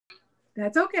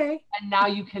That's okay. And now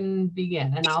you can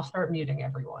begin, and I'll start muting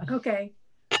everyone. Okay.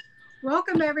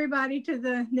 Welcome everybody to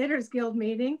the Knitters Guild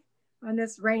meeting on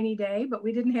this rainy day, but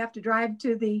we didn't have to drive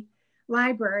to the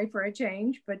library for a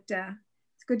change, but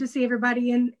it's good to see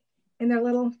everybody in their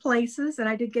little places. And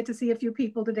I did get to see a few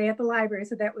people today at the library,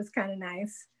 so that was kind of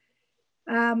nice.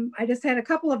 I just had a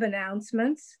couple of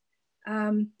announcements.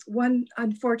 One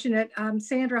unfortunate,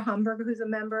 Sandra Humberg, who's a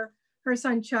member, her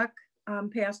son Chuck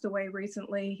passed away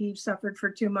recently. He suffered for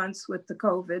 2 months with the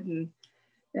COVID, and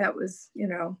that was, you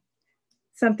know,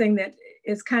 something that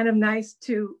is kind of nice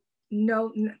to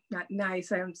know. Not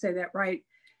nice, I don't say that right.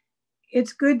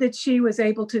 It's good that she was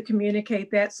able to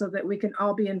communicate that so that we can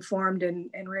all be informed and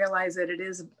realize that it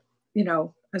is, you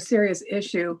know, a serious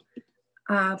issue.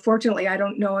 Fortunately, I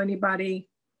don't know anybody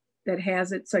that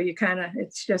has it, so you kind of,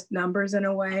 it's just numbers in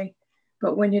a way.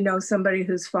 But when you know somebody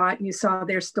who's fought and you saw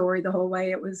their story the whole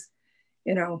way, it was,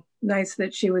 you know, nice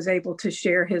that she was able to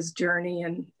share his journey,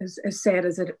 and as sad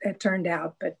as it turned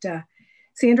out. But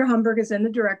Sandra Humberg is in the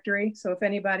directory, so if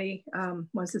anybody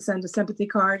wants to send a sympathy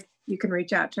card, you can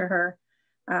reach out to her.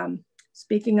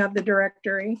 Speaking of the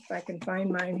directory, if I can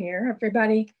find mine here,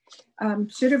 everybody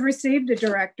should have received a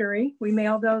directory. We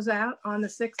mailed those out on the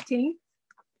 16th.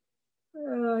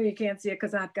 Oh, you can't see it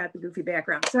because I've got the goofy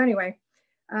background. So anyway,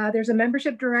 there's a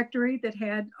membership directory that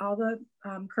had all the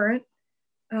current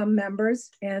members,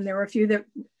 and there were a few that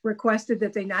requested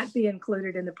that they not be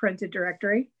included in the printed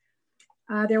directory.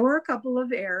 There were a couple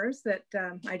of errors that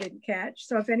I didn't catch.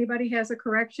 So if anybody has a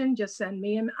correction, just send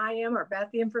me and IM or Beth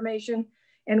the information,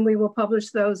 and we will publish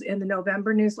those in the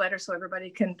November newsletter so everybody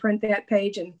can print that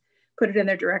page and put it in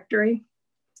their directory.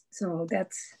 So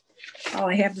that's all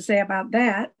I have to say about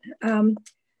that.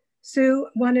 Sue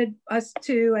wanted us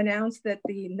to announce that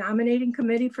the nominating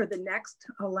committee for the next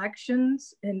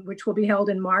elections, which will be held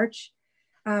in March,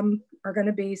 are going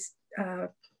to be,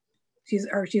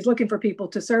 she's looking for people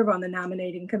to serve on the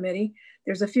nominating committee.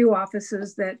 There's a few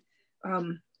offices that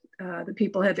the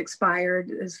people have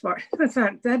expired as far,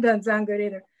 that doesn't sound good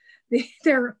either.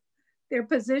 Their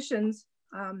positions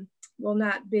will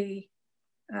not be,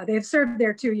 they have served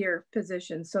their 2-year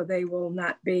positions, so they will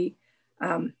not be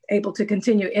able to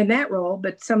continue in that role,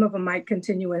 but some of them might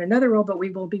continue in another role, but we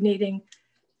will be needing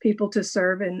people to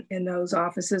serve in those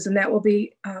offices, and that will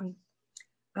be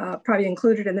probably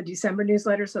included in the December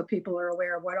newsletter so people are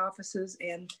aware of what offices,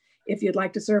 and if you'd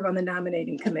like to serve on the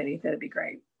nominating committee, that'd be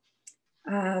great.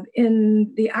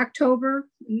 In the October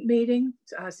meeting,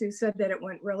 Sue said that it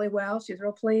went really well. She's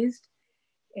real pleased,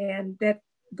 and that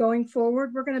going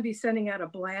forward, we're going to be sending out a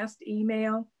blast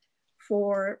email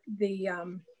for the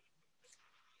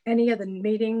any of the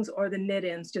meetings or the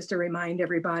knit-ins, just to remind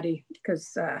everybody,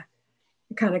 because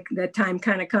that time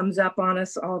kind of comes up on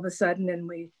us all of a sudden, and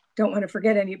we don't want to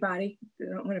forget anybody. We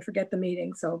don't want to forget the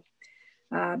meeting. So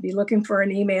be looking for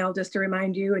an email just to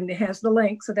remind you, and it has the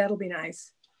link, so that'll be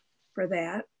nice for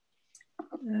that.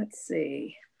 Let's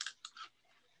see.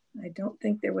 I don't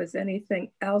think there was anything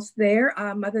else there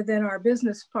other than our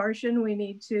business portion. We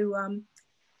need to,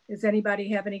 does anybody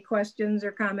have any questions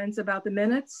or comments about the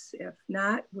minutes? If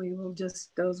not, we will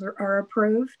just, those are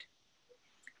approved.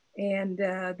 And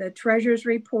the treasurer's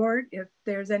report, if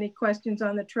there's any questions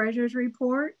on the treasurer's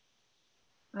report,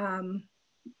 I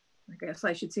guess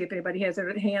I should see if anybody has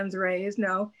their hands raised.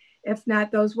 No, if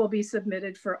not, those will be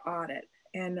submitted for audit.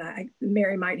 And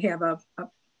Mary might have a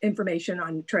information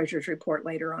on the treasurer's report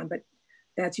later on, but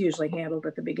that's usually handled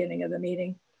at the beginning of the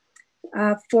meeting.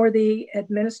 For the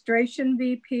administration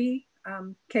VP,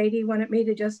 Katie wanted me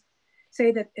to just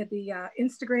say that the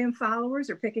Instagram followers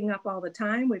are picking up all the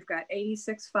time. We've got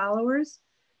 86 followers.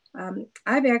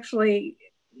 I've actually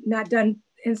not done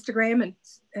Instagram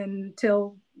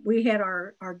until we had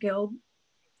our guild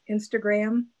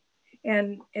Instagram.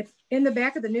 And if in the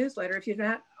back of the newsletter, if you're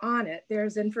not on it,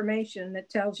 there's information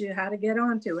that tells you how to get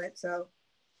onto it. So,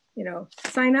 you know,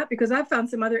 sign up, because I've found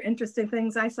some other interesting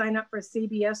things. I sign up for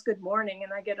CBS Good Morning,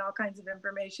 and I get all kinds of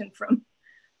information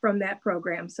from that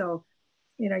program. So,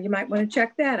 you know, you might want to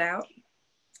check that out.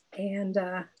 And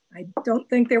I don't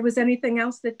think there was anything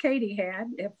else that Katie had.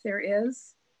 If there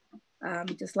is,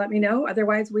 just let me know.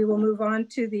 Otherwise, we will move on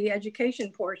to the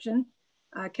education portion.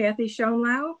 Kathy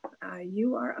Schoenlau,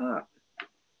 you are up.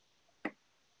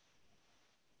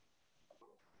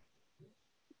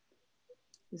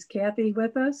 Is Kathy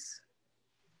with us?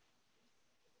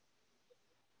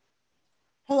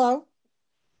 Hello.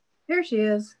 There she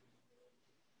is.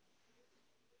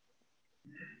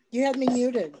 You had me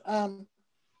muted.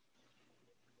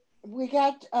 We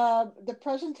got the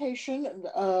presentation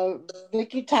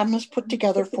Vicki Thomas put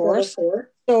together for us.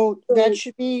 So that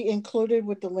should be included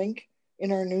with the link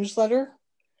in our newsletter.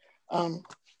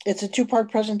 It's a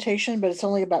two-part presentation, but it's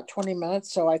only about 20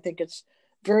 minutes. So I think it's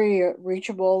very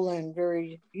reachable and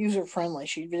very user-friendly.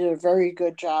 She did a very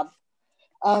good job.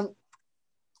 And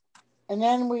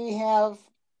then we have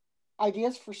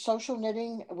ideas for social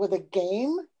knitting with a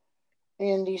game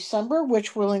in December,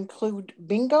 which will include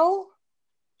bingo.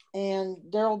 And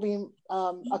there will be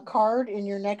a card in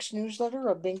your next newsletter,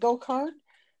 a bingo card.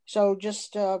 So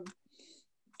just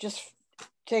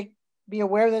be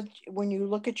aware that when you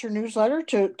look at your newsletter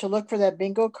to look for that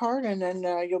bingo card, and then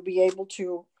you'll be able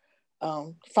to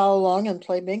follow along and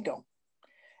play bingo.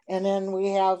 And then we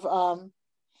have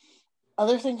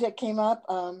other things that came up.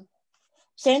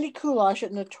 Sandy Kulash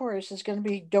at Notorious is going to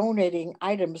be donating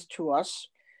items to us.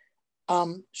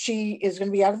 She is going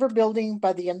to be out of her building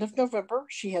by the end of November.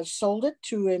 She has sold it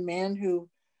to a man who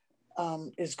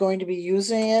is going to be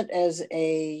using it as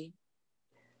a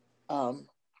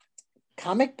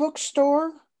comic book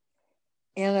store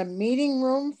and a meeting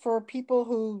room for people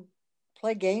who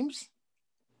play games.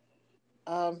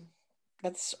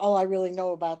 That's all I really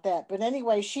know about that. But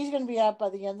anyway, she's going to be out by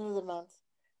the end of the month.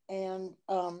 And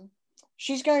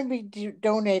she's going to be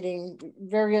donating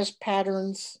various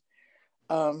patterns,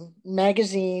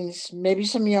 magazines, maybe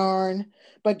some yarn.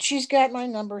 But she's got my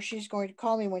number. She's going to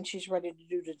call me when she's ready to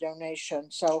do the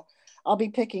donation. So I'll be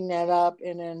picking that up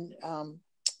and then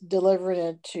delivering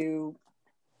it to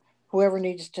whoever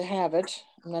needs to have it.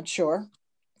 I'm not sure.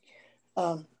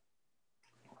 I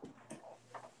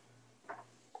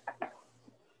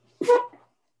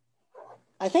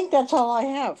think that's all I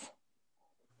have.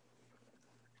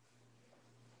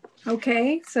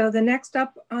 Okay, so the next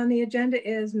up on the agenda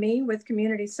is me with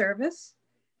community service.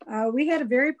 We had a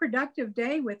very productive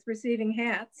day with receiving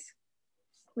hats.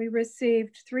 We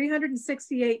received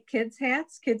 368 kids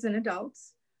hats, kids and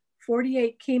adults,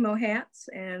 48 chemo hats,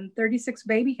 and 36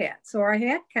 baby hats. So our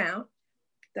hat count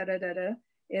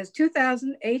is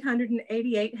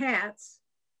 2,888 hats,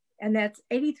 and that's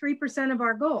 83% of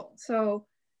our goal. So,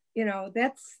 you know,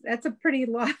 that's a pretty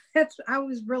lot. I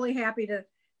was really happy to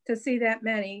see that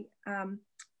many.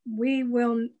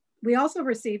 We also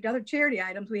received other charity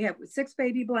items. We have 6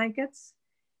 baby blankets,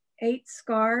 8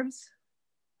 scarves,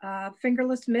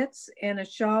 fingerless mitts, and a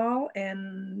shawl,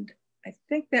 and I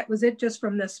think that was it just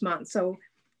from this month. So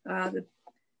you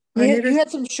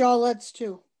had some shawlettes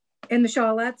too. And the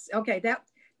shawlettes, okay,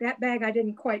 that bag I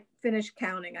didn't quite finish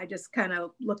counting. I just kind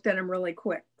of looked at them really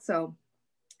quick. So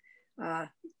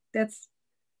that's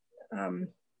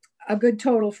a good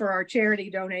total for our charity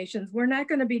donations. We're not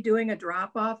going to be doing a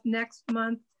drop off next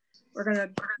month. We're going to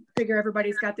figure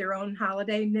everybody's got their own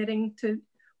holiday knitting to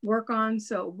work on.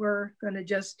 So we're going to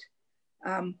just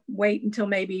wait until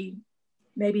maybe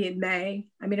in May.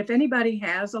 I mean, if anybody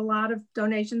has a lot of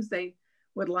donations they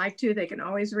would like to, they can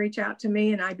always reach out to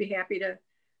me and I'd be happy to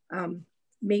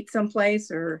meet someplace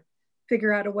or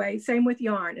figure out a way. Same with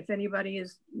yarn. If anybody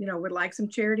is, would like some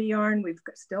charity yarn, we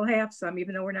still have some,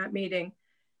 even though we're not meeting.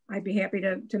 I'd be happy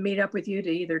to meet up with you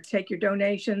to either take your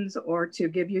donations or to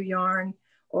give you yarn,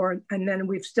 and then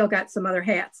we've still got some other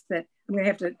hats that I'm gonna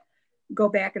have to go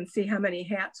back and see how many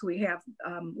hats we have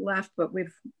left, but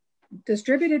we've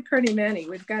distributed pretty many.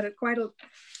 We've got quite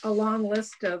a long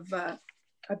list of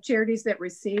charities that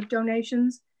receive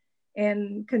donations,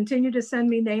 and continue to send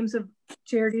me names of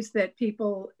charities that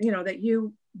people, that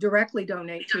you directly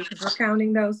donate to, because we're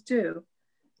counting those too.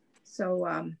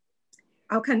 So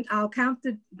I'll count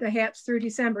the hats through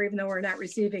December, even though we're not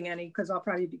receiving any, because I'll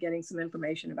probably be getting some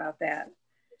information about that.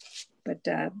 But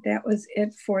that was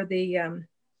it for the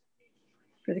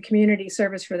community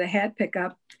service for the hat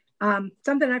pickup.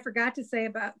 Something I forgot to say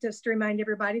about, just to remind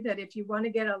everybody, that if you want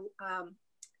to get a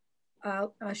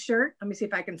shirt, let me see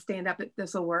if I can stand up.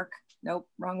 This will work. Nope,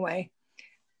 wrong way.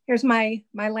 Here's my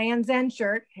Land's End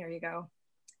shirt. Here you go.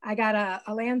 I got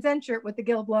a Land's End shirt with the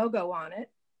Guild logo on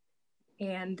it,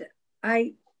 and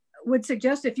I would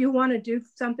suggest, if you want to do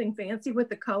something fancy with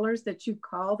the colors, that you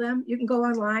call them. You can go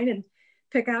online and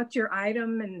pick out your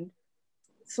item and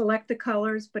select the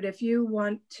colors. But if you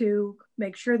want to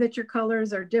make sure that your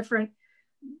colors are different,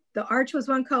 the arch was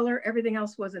one color, everything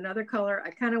else was another color.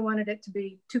 I kind of wanted it to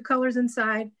be 2 colors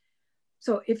inside.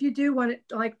 So if you do want it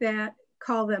like that,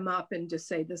 call them up and just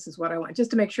say, this is what I want, just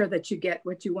to make sure that you get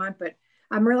what you want. But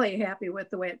I'm really happy with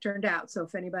the way it turned out. So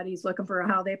if anybody's looking for a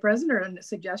holiday present or a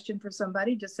suggestion for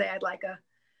somebody, just say, I'd like a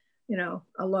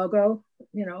logo,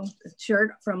 a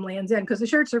shirt from Land's End, because the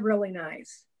shirts are really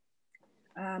nice.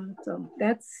 So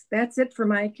that's it for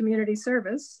my community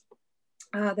service.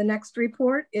 The next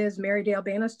report is Mary Dale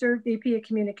Bannister, VP of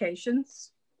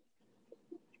Communications.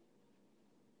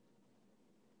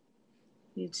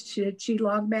 Should she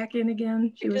log back in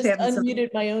again? She was just having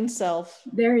unmuted my own self.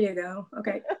 There you go.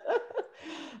 Okay.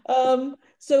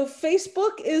 So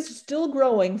Facebook is still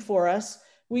growing for us.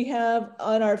 We have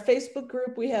on our Facebook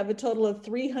group, we have a total of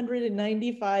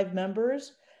 395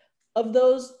 members. Of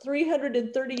those,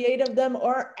 338 of them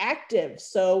are active.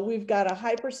 So we've got a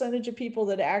high percentage of people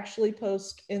that actually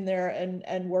post in there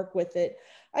and work with it.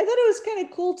 I thought it was kind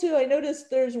of cool too. I noticed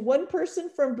there's one person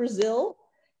from Brazil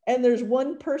and there's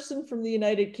one person from the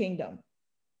United Kingdom.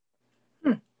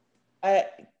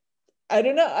 I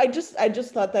don't know. I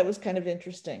just thought that was kind of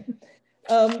interesting.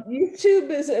 YouTube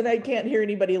is, and I can't hear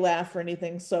anybody laugh or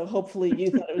anything. So hopefully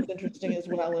you thought it was interesting as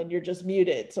well, and you're just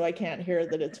muted, so I can't hear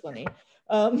that it's funny.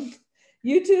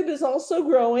 YouTube is also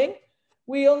growing.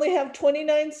 We only have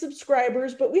 29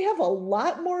 subscribers, but we have a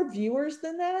lot more viewers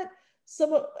than that.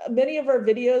 Many of our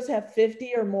videos have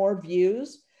 50 or more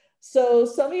views. So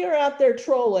some of you are out there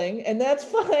trolling, and that's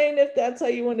fine if that's how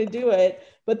you want to do it.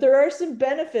 But there are some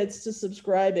benefits to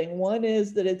subscribing. One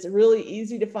is that it's really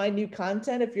easy to find new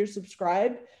content if you're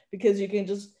subscribed, because you can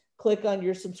just click on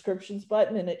your subscriptions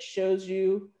button and it shows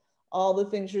you all the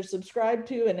things you're subscribed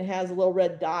to, and it has a little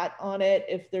red dot on it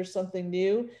if there's something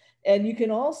new. And you can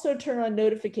also turn on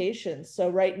notifications. So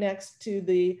right next to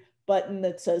the button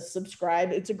that says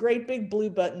subscribe, it's a great big blue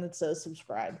button that says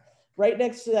subscribe. Right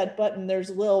next to that button, there's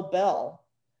a little bell.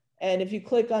 And if you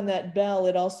click on that bell,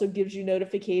 it also gives you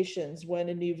notifications when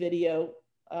a new video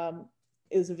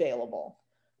is available,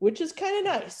 which is kind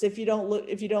of nice if you don't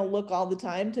look all the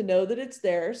time, to know that it's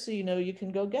there, so you know you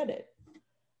can go get it.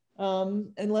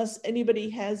 Unless anybody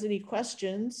has any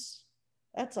questions,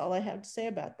 that's all I have to say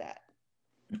about that.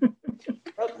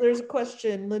 Oh, there's a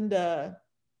question, Linda.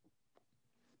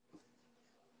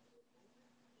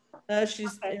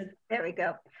 She's okay, there we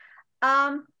go.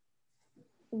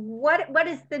 What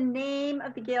is the name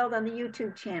of the guild on the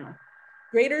YouTube channel?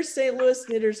 Greater St. Louis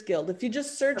Knitters Guild. If you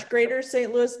just search Greater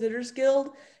St. Louis Knitters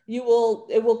Guild, it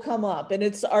will come up, and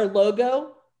it's our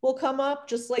logo will come up,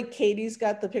 just like Katie's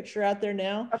got the picture out there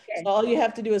now. Okay. So all you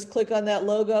have to do is click on that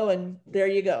logo, and there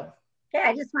you go. Okay,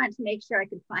 I just wanted to make sure I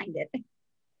could find it.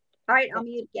 All right, I'll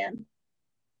mute again.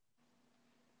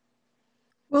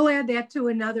 We'll add that to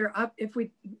another up. If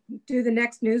we do the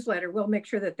next newsletter, we'll make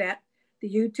sure that the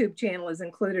YouTube channel is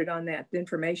included on that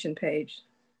information page.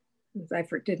 I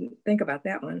didn't think about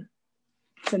that one.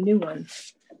 It's a new one.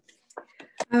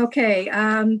 Okay,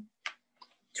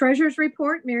 Treasurer's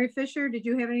report. Mary Fisher, did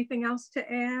you have anything else to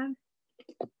add?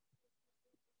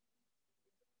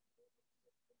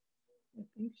 I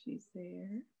think she's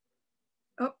there.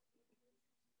 Oh,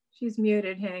 she's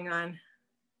muted. Hang on.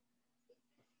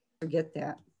 Forget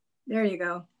that. There you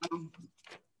go.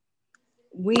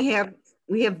 We have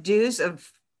dues of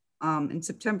in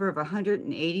September of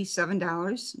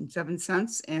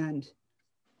 $187.07, and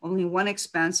only one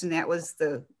expense, and that was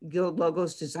the guild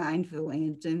logos design for the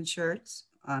Langdon shirts,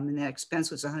 and that expense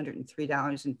was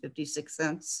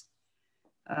 $103.56.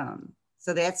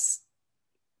 So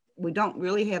we don't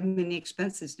really have many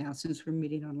expenses now since we're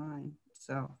meeting online.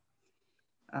 So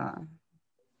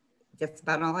that's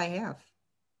about all I have.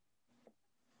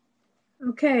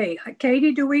 Okay,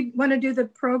 Katie, do we want to do the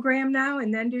program now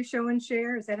and then do show and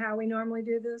share? Is that how we normally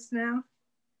do this now?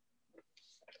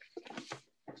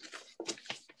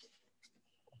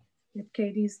 If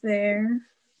Katie's there,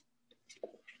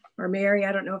 or Mary,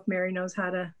 I don't know if Mary knows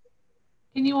how to.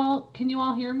 Can you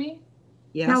all hear me?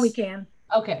 Yes. Now we can.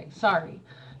 Okay, sorry.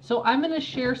 So I'm going to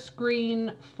share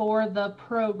screen for the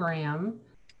program.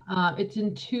 It's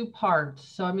in two parts.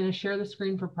 So I'm going to share the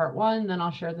screen for part one, then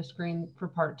I'll share the screen for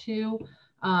part two.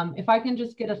 If I can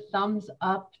just get a thumbs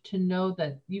up to know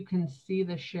that you can see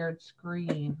the shared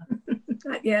screen.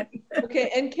 Not yet.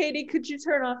 Okay, and Katie, could you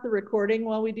turn off the recording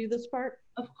while we do this part?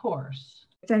 Of course.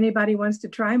 If anybody wants to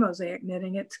try mosaic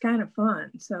knitting, it's kind of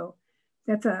fun. So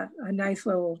that's a nice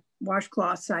little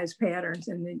washcloth size patterns,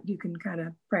 and then you can kind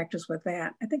of practice with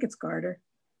that. I think it's garter,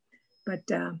 but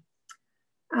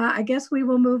I guess we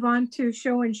will move on to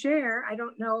show and share. I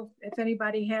don't know if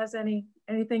anybody has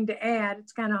anything to add.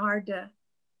 It's kind of hard to,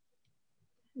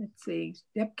 let's see.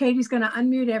 Yep, Katie's going to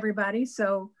unmute everybody.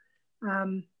 So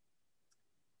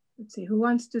let's see, who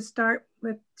wants to start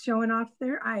with showing off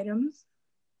their items?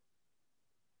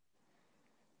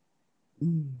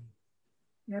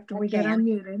 After we get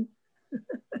unmuted.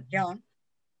 Joan.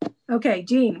 Okay,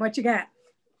 Jean, what you got?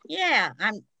 Yeah,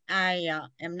 I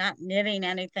am not knitting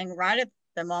anything right at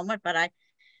the moment, but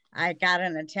I got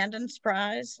an attendance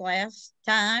prize last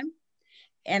time,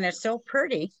 and it's so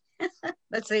pretty.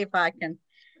 Let's see if I can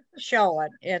show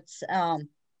it.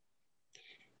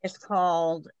 It's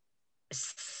called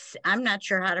I'm not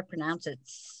sure how to pronounce it,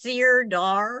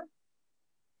 Sirdar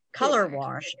color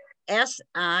wash,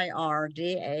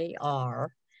 Sirdar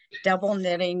double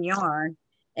knitting yarn,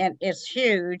 and it's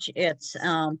huge. It's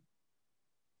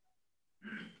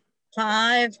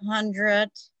 500,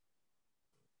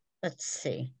 let's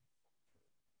see,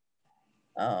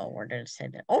 oh, where did it say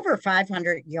that? Over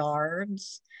 500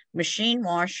 yards, machine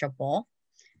washable.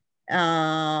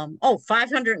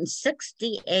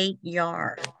 568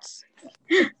 yards.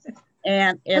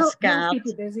 And it's got, keep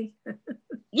you busy.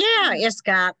 yeah, it's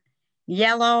got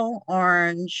yellow,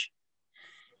 orange,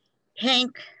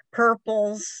 pink,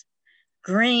 purples,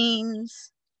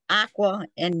 greens, aqua,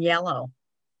 and yellow.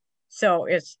 So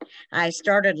I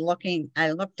started looking,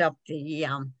 I looked up the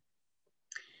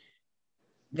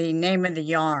name of the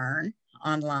yarn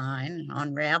online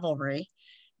on Ravelry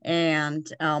and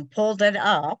pulled it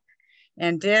up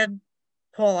and did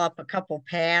pull up a couple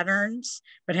patterns,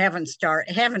 but haven't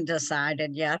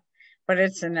decided yet. But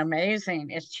it's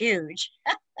it's huge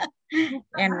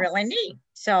and really neat.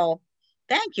 So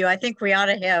thank you. I think we ought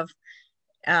to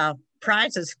have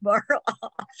prizes more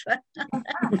often.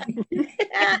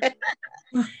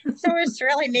 So it's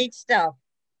really neat stuff.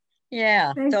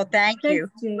 Yeah. So thank you,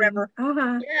 River.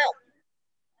 Yeah. Yeah.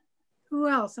 Who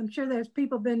else? I'm sure there's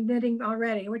people been knitting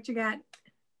already. What you got?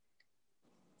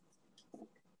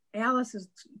 Alice has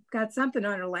got something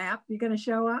on her lap. You going to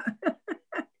show up?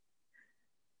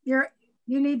 You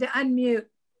need to unmute.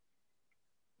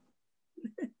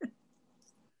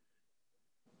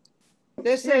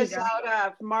 This is out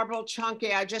of Marble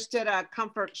Chunky. I just did a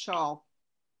comfort shawl.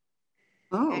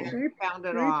 Oh, found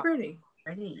it very off. Pretty.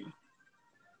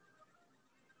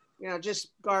 You know, just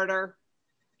garter.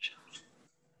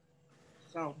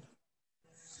 So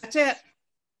that's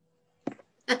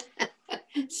it.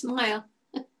 Smile.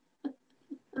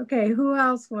 Okay, who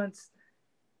else wants?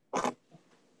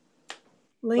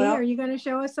 Lee, Well, are you going to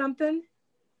show us something?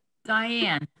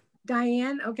 Diane.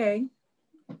 Diane, okay.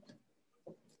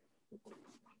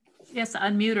 Yes,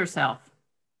 unmute herself.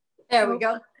 There we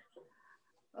go.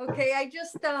 Okay, I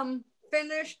just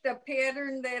finished a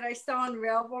pattern that I saw in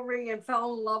Ravelry and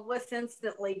fell in love with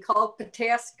instantly called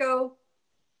Patasco.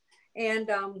 And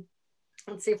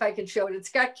let's see if I can show it. It's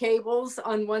got cables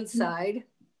on one side.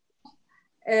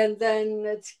 And then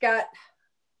it's got,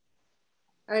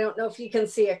 I don't know if you can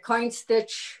see a coin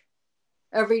stitch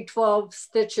every 12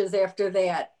 stitches after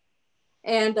that.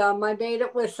 And I made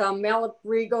it with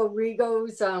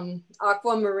Rigo's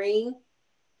Aquamarine.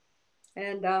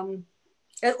 And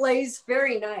it lays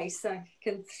very nice. I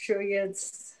can show you.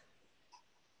 Let's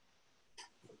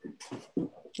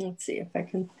see if I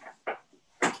can.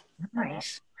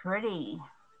 Nice. Pretty.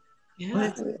 Yeah, well,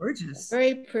 that's gorgeous.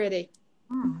 Very pretty.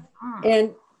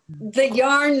 And the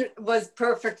yarn was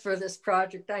perfect for this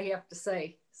project, I have to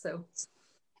say. So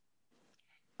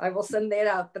I will send that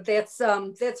out. But that's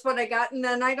what I got. And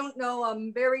then I don't know,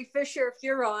 Barry Fisher, if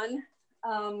you're on.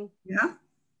 Yeah.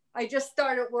 I just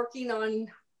started working on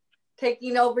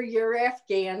taking over your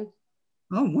Afghan.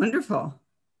 Oh, wonderful.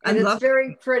 And it's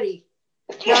very pretty.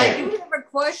 Now, I do have a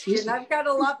question. I've got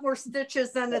a lot more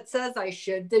stitches than it says I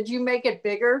should. Did you make it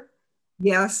bigger?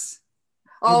 Yes.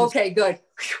 Oh, okay, good.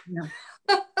 Yeah.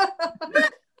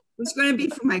 It's going to be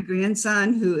for my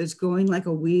grandson who is growing like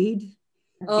a weed.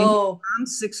 Oh. And his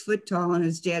mom's 6 foot tall and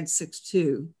his dad's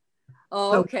 6'2".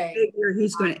 Oh, okay. So I figure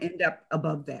he's going to end up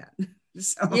above that.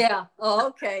 So. Yeah. Oh,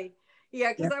 okay.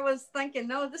 Yeah, because I was thinking,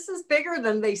 no, this is bigger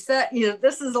than they said. You know,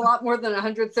 this is a lot more than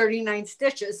 139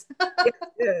 stitches. It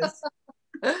is.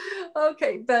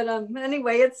 Okay, but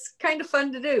anyway, it's kind of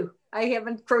fun to do. I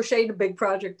haven't crocheted a big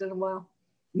project in a while.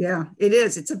 Yeah, it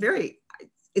is. It's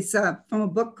from a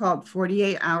book called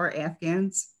 48-Hour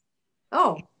Afghans.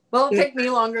 Oh, well, it'll take me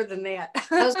longer than that.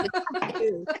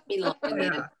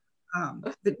 Yeah.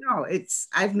 But no,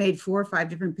 I've made 4 or 5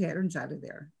 different patterns out of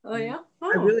there. Oh yeah?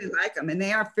 Oh. I really like them, and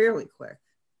they are fairly quick.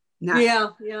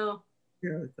 Yeah.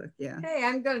 Fairly quick, yeah. Hey,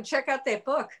 I'm going to check out that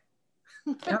book.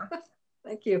 Yeah.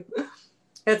 Thank you.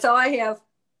 That's all I have.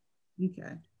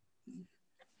 Okay.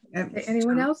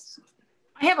 Anyone else?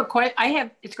 I have a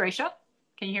question. It's Gracia.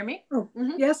 Can you hear me? Oh,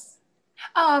 yes.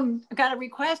 I got a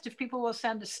request if people will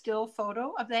send a still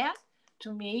photo of that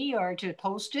to me or to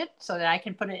post it so that I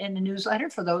can put it in the newsletter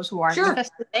for those who aren't with us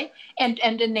today. And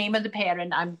the name of the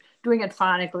pattern. I'm doing it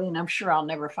phonically and I'm sure I'll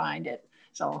never find it.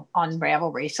 So on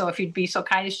Ravelry. So if you'd be so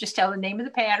kind as just tell the name of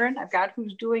the pattern. I've got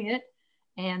who's doing it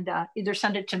and either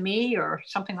send it to me or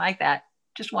something like that.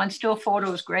 Just one still photo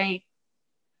is great.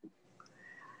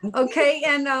 Okay,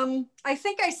 and I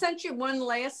think I sent you one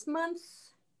last month,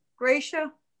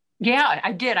 Gracia. Yeah,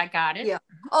 I did. I got it. Yeah.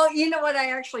 Oh, you know what?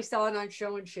 I actually saw it on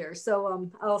Show and Share. So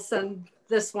I'll send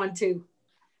this one too.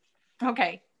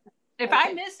 Okay. If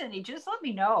I miss any, just let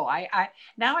me know. I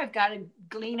now I've got to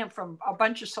glean them from a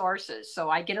bunch of sources, so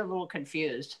I get a little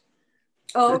confused.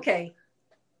 Oh, okay.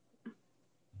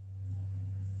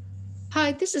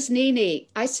 Hi, this is Nini.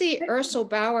 I see Ursula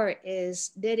Bauer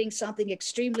is knitting something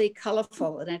extremely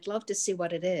colorful, and I'd love to see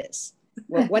what it is,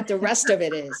 what the rest of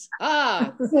it is.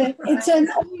 Ah, it's an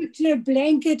old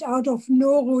blanket out of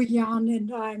Noro yarn,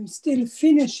 and I'm still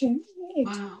finishing it.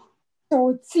 wow. So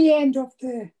it's the end of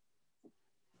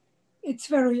it's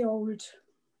very old.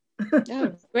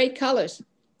 Oh, great colors.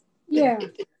 Yeah,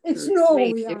 it's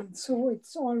Noro yarn, so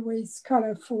it's always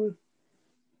colorful.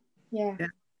 Yeah.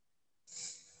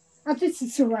 But this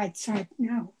is the right side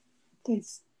now.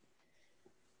 This.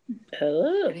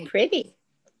 Oh, pretty.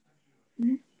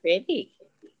 Pretty.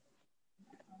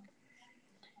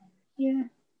 Yeah.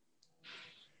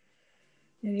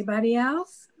 Anybody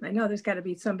else? I know there's got to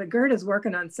be some, but Gerda's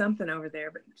working on something over there,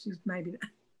 but she's maybe not.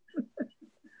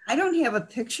 I don't have a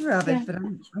picture of it, but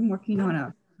I'm working on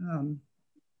a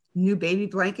new baby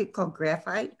blanket called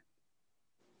Graphite.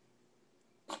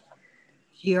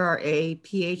 Graphic.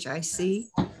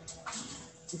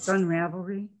 It's on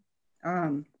Ravelry.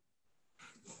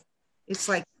 It's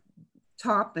like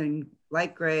top and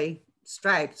light gray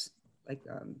stripes, like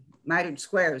mitered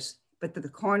squares, but the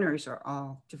corners are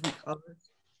all different colors.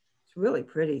 It's really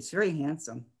pretty. It's very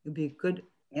handsome. It'd be a good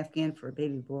Afghan for a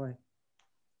baby boy.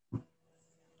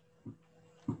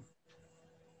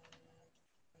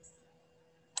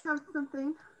 Have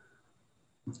something.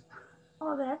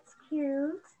 Oh, that's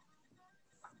cute.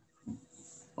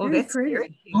 Oh, Very that's pretty. very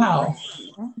cute. Wow.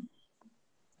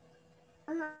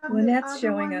 Lynette's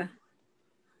showing a.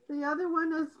 The other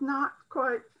one is not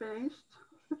quite finished.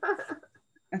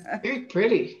 Very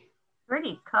pretty.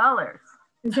 Pretty colors.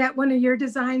 Is that one of your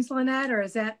designs, Lynette, or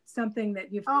is that something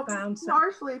that you've found?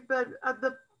 Partially, but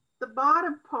the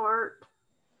bottom part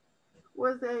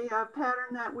was a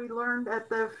pattern that we learned at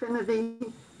the Affinity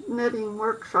knitting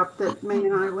workshop that May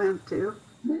and I went to.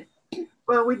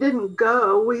 Well, we didn't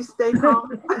go. We stayed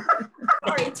home.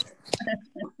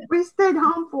 We stayed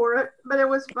home for it, but it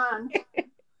was fun.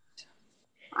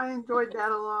 I enjoyed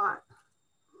that a lot.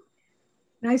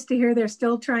 Nice to hear they're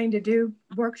still trying to do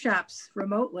workshops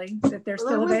remotely, that they're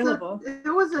still available.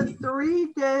 It was a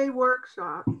 3-day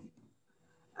workshop.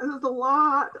 There was a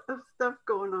lot of stuff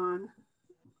going on.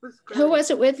 It was great. Who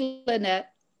was it with,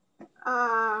 Lynette?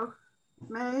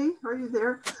 May, are you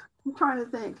there? I'm trying to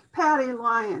think. Patty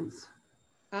Lyons.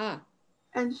 Ah.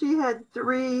 And she had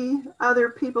 3 other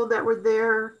people that were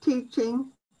there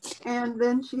teaching. And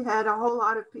then she had a whole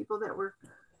lot of people that were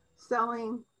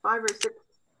selling, 5 or 6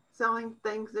 selling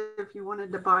things if you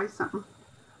wanted to buy something.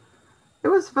 It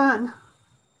was fun.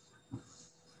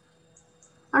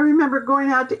 I remember going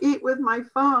out to eat with my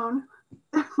phone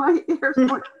and my ears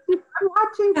going, I'm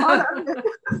watching part of it.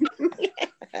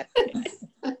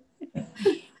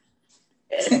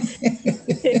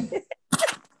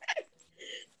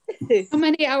 How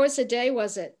many hours a day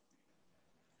was it?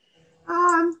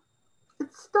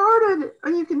 It started,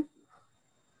 you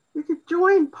could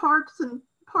join parts of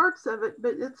it,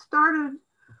 but it started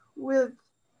with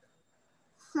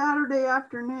Saturday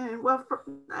afternoon. Well,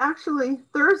 actually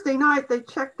Thursday night, they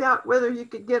checked out whether you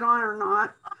could get on or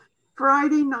not.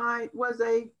 Friday night was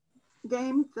a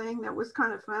game thing that was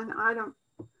kind of fun.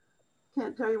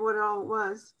 Can't tell you what it all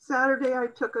was. Saturday, I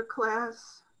took a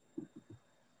class,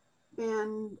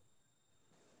 and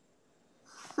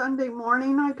Sunday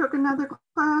morning, I took another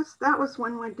class. That was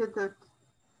when we did the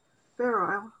fair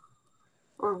oil,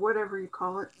 or whatever you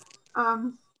call it,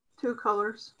 2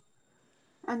 colors.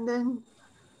 And then,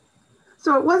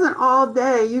 so it wasn't all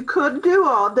day. You could do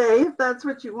all day if that's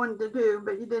what you wanted to do,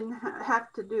 but you didn't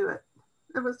have to do it.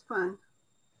 It was fun.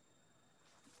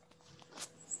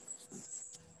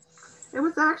 It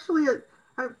was actually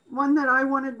one that I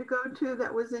wanted to go to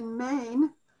that was in Maine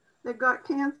that got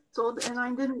canceled, and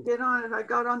I didn't get on it. I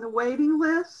got on the waiting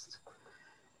list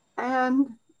and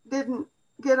didn't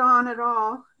get on at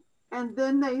all. And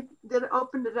then they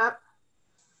opened it up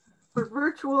for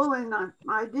virtual, and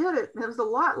I did it. It was a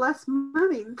lot less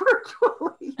money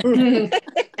virtually.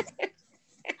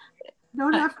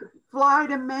 Don't have to fly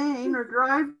to Maine or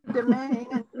drive to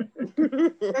Maine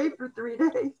and stay for 3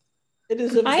 days. It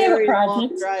is a very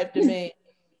long drive to Maine.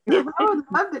 I would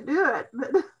love to do it,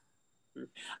 but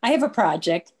I have a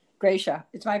project, Gracia.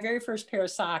 It's my very first pair of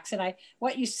socks. And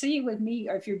what you see with me,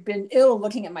 or if you've been ill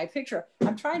looking at my picture,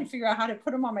 I'm trying to figure out how to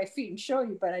put them on my feet and show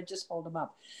you, but I just hold them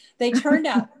up. They turned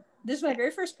out This is my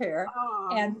very first pair.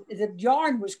 And the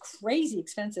yarn was crazy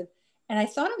expensive. And I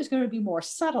thought it was going to be more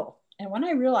subtle. And when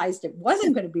I realized it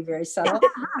wasn't going to be very subtle,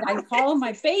 I call them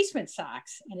my basement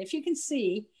socks. And if you can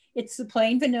see, it's the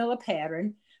plain vanilla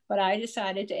pattern, but I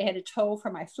decided to add a toe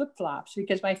for my flip-flops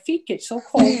because my feet get so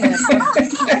cold.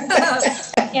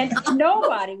 And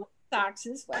nobody wants socks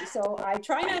this way. So I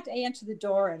try not to answer the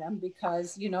door in them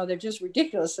because, you know, they're just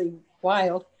ridiculously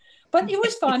wild. But it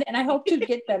was fun, and I hope to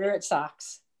get better at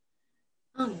socks.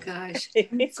 Oh, gosh.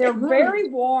 They're very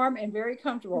warm and very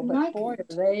comfortable, but boy,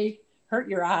 do they hurt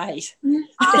your eyes.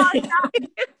 I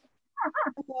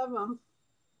love them.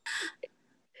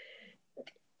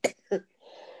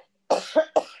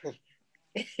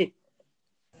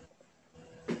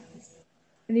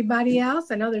 Anybody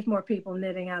else? I know there's more people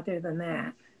knitting out there than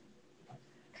that.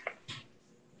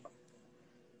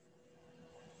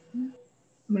 I'm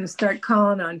going to start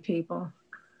calling on people.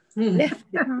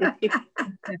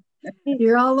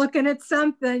 You're all looking at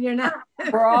something. You're not.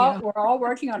 We're all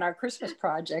working on our Christmas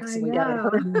projects. We got to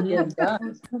hurry and get it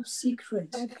done. No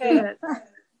secret. Okay.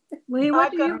 Lee,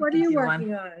 what are you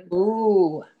working on?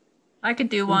 Ooh, I could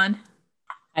do one.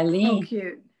 Eileen. Oh,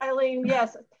 cute. Eileen,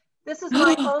 yes. This is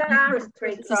my own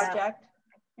Christmas project.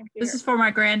 This is for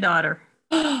my granddaughter.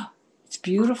 It's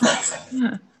beautiful.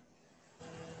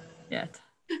 Yeah.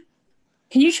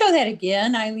 Can you show that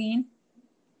again, Eileen?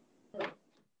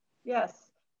 Yes.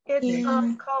 It's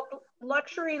called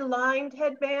Luxury Lined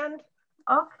Headband.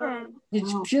 Okay.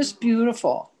 It's just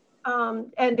beautiful.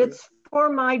 And it's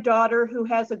for my daughter who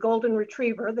has a golden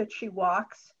retriever that she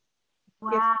walks.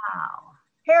 Wow.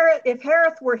 If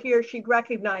Harith were here, she'd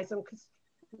recognize him because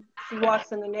she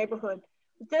walks in the neighborhood.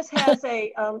 This has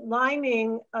a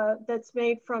lining that's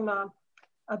made from a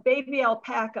baby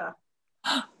alpaca.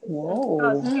 Whoa.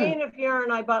 A skein of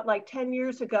yarn I bought like 10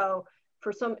 years ago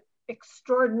for some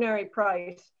extraordinary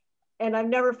price. And I've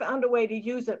never found a way to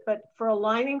use it, but for a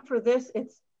lining for this,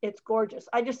 it's gorgeous.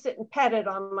 I just sit and pet it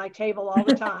on my table all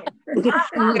the time.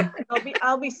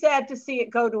 I'll be sad to see it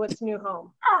go to its new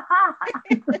home.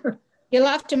 You'll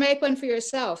have to make one for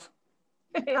yourself.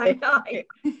 I know.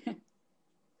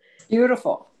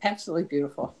 Beautiful. Absolutely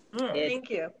beautiful. Thank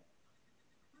you.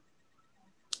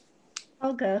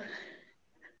 I'll go.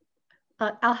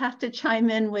 I'll have to chime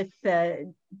in with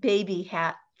the baby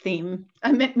hat theme.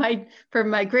 I meant for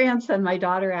my grandson, my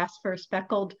daughter asked for a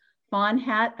speckled fawn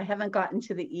hat. I haven't gotten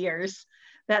to the ears.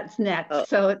 That's next.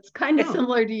 So it's kind of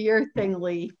similar to your thing,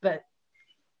 Lee, but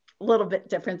a little bit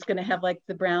different. It's going to have like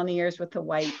the brown ears with the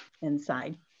white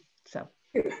inside. So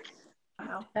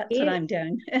wow, that's what I'm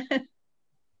doing.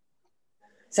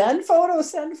 Send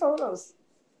photos, send photos.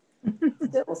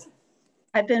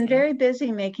 I've been very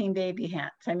busy making baby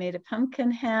hats. I made a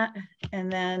pumpkin hat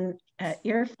and then an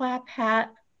ear flap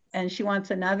hat, and she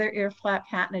wants another ear flap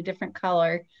hat in a different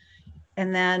color.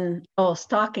 And then,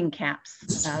 stocking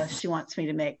caps she wants me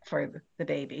to make for the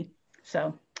baby.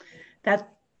 So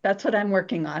that's what I'm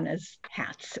working on is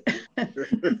hats.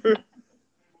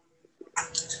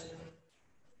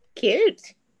 Cute.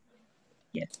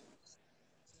 Yes.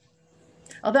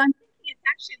 Although I'm thinking it's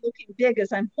actually looking big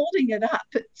as I'm holding it up.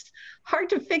 It's hard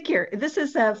to figure. This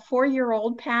is a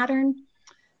 4-year-old pattern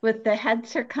with the head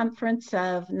circumference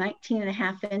of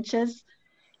 19.5 inches.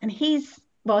 And he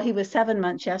was 7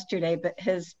 months yesterday, but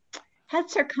his head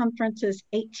circumference is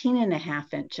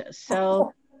 18.5 inches.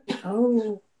 So,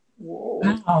 whoa.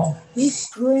 Wow. Big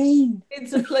brain.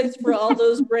 It's a place for all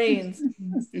those brains. Stretch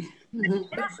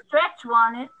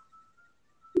on it.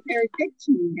 Very big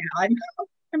to me now.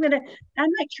 I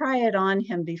might try it on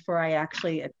him before I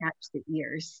actually attach the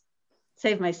ears.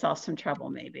 Save myself some trouble,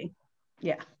 maybe.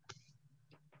 Yeah.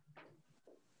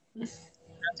 It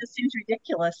just seems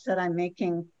ridiculous that I'm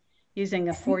using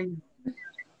a 4-year-old.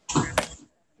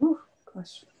 Oh,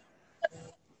 gosh.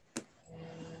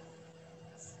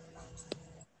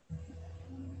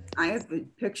 I have a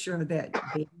picture of that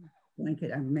baby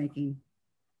blanket I'm making.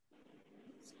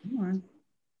 Come on,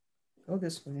 go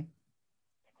this way.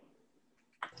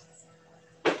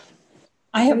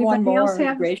 I have one Anybody more, else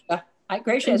have- Gracia.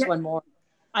 Gracia has one more.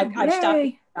 I've stopped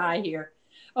the guy here.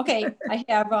 Okay, I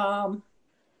have, are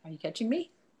you catching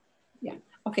me? Yeah.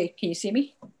 Okay, can you see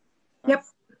me? Yep.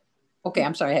 Okay,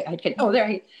 I'm sorry.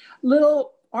 There.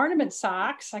 Little ornament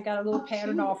socks. I got a little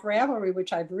pattern off Ravelry,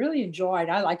 which I've really enjoyed.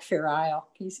 I like Fair Isle.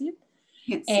 Can you see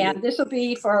it? And this will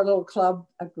be for a little club,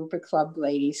 a group of club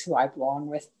ladies who I belong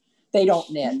with. They don't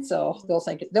knit, so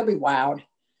they'll be wowed.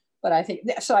 But I think,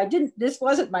 so this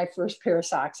wasn't my first pair of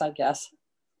socks, I guess.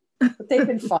 But they've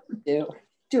been fun to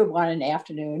do one in the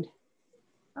afternoon.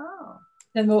 Oh.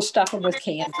 Then we'll stuff them with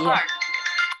candy.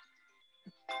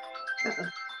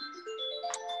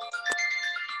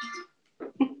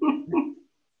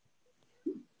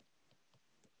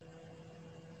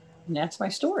 And that's my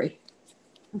story.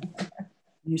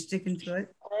 You sticking to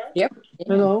it? Yep.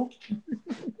 Hello.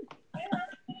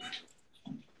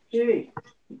 Hey.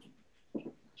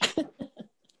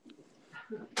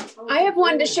 I have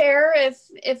one to share if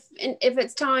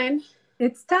it's time.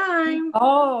 It's time.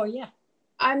 Oh yeah.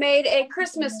 I made a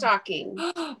Christmas stocking.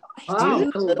 Wow.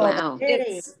 Wow.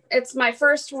 It's my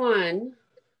first one.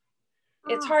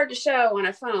 It's hard to show on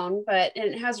a phone, but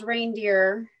and it has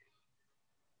reindeer.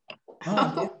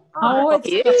 Oh,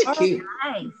 it's cute.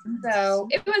 So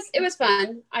it was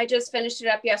fun. I just finished it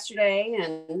up yesterday.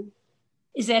 And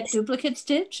is that duplicate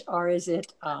stitch or is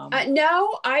it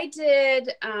no, I did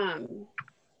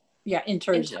yeah,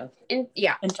 intarsia.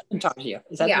 Intarsia.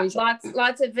 Is that yeah, what you said?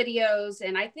 lots of videos.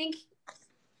 And I think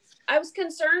I was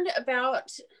concerned. I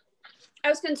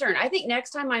think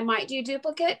next time I might do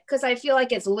duplicate because I feel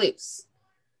like it's loose.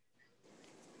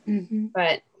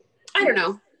 But I don't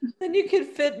know. Then you could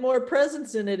fit more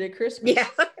presents in it at Christmas. Yeah,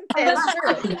 that's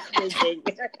true.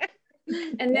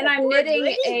 And then I'm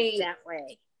knitting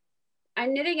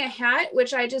I'm knitting a hat,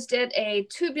 which I just did a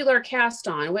tubular cast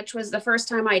on, which was the first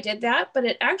time I did that, but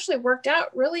it actually worked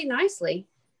out really nicely.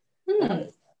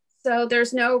 So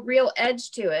there's no real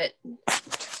edge to it.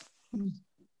 So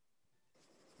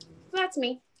that's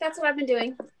me. That's what I've been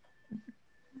doing.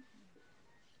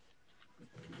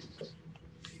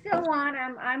 Go on,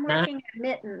 I'm working at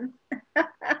mitten.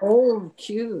 Oh,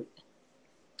 cute.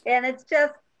 And it's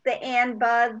just the Ann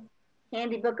Buds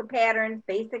Handy Book of Patterns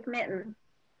basic mitten.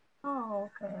 Oh,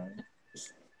 okay.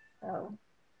 So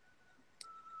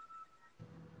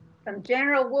some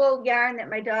general wool yarn that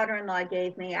my daughter-in-law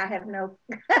gave me. I have no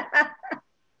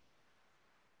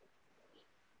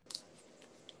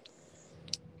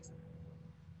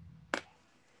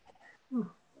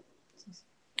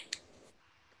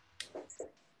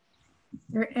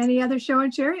Is there any other show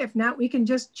and share? If not, we can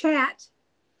just chat.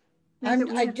 I'm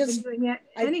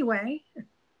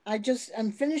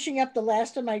finishing up the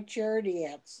last of my charity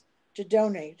ads to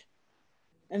donate.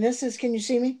 And this is, can you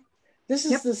see me? This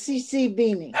is the CC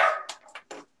beanie.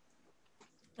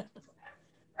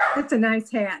 That's a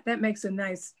nice hat. That makes a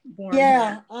nice warm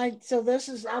hat. So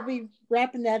I'll be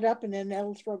wrapping that up and then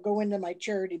that'll go into my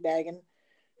charity bag. And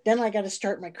then I got to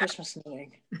start my Christmas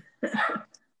knitting.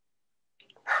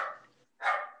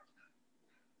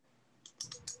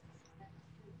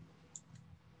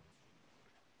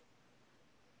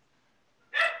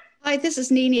 Hi, this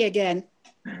is Nini again.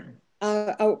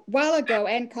 A while ago,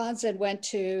 Ann Conzen went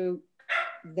to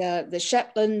the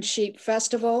Shetland Sheep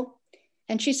Festival,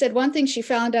 and she said one thing she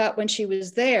found out when she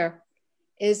was there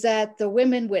is that the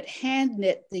women would hand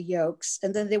knit the yokes,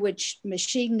 and then they would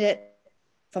machine knit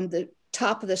from the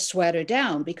top of the sweater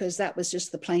down because that was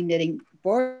just the plain knitting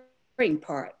boring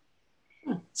part.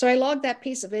 So I logged that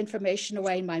piece of information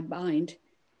away in my mind,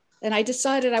 and I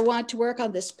decided I wanted to work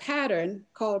on this pattern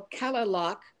called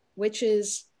Calalock, which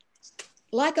is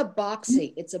like a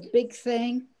boxy. It's a big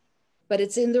thing, but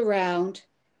it's in the round.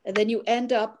 And then you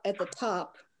end up at the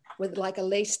top with like a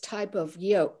lace type of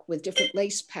yoke with different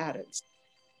lace patterns.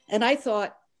 And I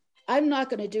thought, I'm not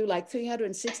going to do like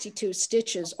 362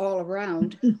 stitches all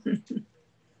around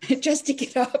just to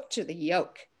get up to the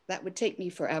yoke. That would take me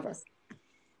forever.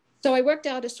 So I worked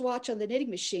out a swatch on the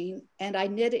knitting machine and I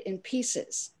knit it in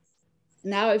pieces.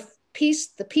 Now I've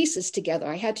pieced the pieces together.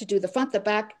 I had to do the front, the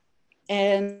back,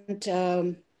 and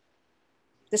the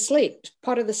sleeve,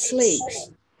 part of the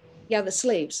sleeves. Yeah, the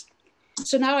sleeves.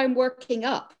 So now I'm working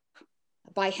up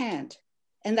by hand,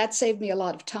 and that saved me a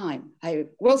lot of time.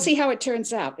 We'll see how it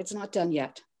turns out. It's not done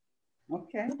yet.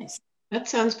 Okay. That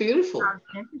sounds beautiful. Sounds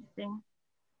interesting.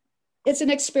 It's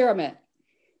an experiment.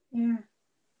 Yeah.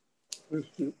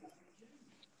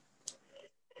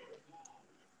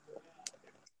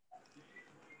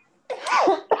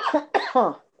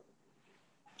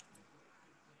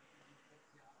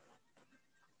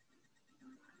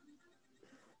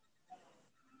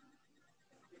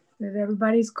 That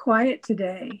everybody's quiet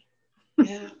today.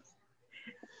 Yeah.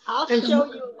 I'll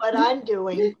show you what I'm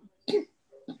doing,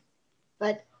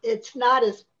 but it's not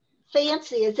as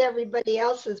fancy as everybody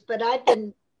else's, but I've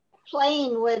been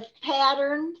playing with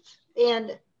patterns,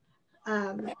 and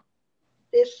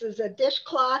this is a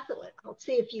dishcloth. I'll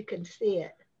see if you can see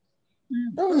it.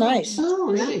 Oh, nice.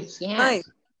 Oh, nice. Yeah. Nice.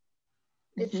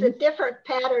 It's a different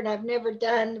pattern I've never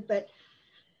done, but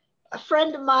a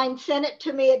friend of mine sent it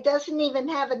to me. It doesn't even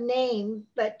have a name,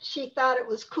 but she thought it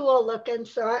was cool looking.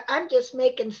 So I'm just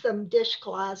making some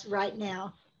dishcloths right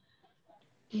now.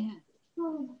 Yeah.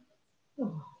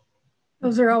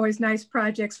 Those are always nice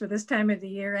projects for this time of the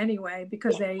year anyway,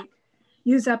 because they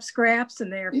use up scraps and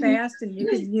they're fast and you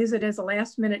can use it as a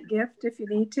last minute gift if you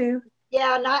need to.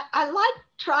 Yeah, and I like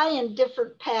trying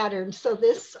different patterns, so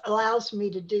this allows me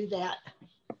to do that.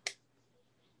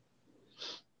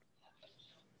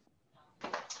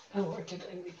 Oh, where did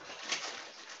I read?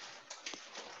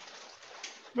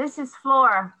 This is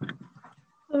Flora.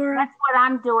 Flora. That's what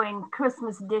I'm doing,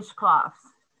 Christmas dishcloths.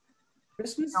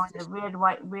 Christmas? The red,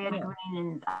 white, red, green,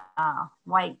 and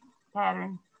white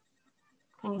pattern.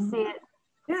 Can you see it?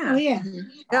 Yeah. Oh, yeah.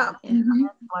 Yeah. Mm-hmm.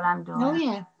 That's what I'm doing. Oh,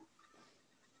 yeah.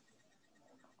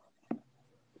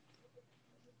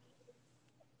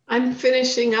 I'm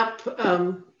finishing up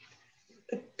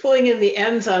pulling in the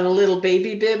ends on a little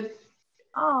baby bib.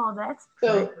 Oh, that's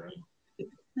so pretty.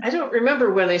 I don't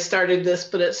remember when I started this,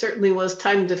 but it certainly was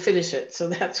time to finish it. So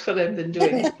that's what I've been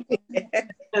doing.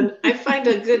 And I find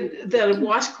that a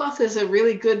washcloth is a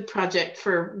really good project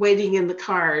for waiting in the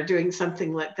car or doing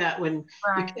something like that when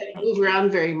you can't move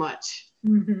around very much.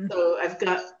 Mm-hmm. So I've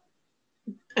got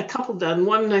a couple done.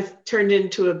 One I've turned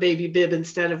into a baby bib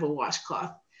instead of a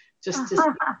washcloth, just to see if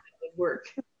it would work.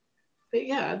 But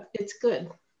yeah, it's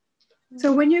good.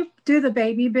 So when you do the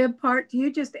baby bib part, do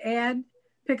you just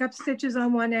pick up stitches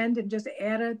on one end and just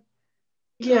add a,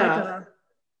 yeah. Like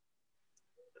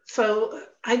so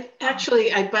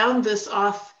I bound this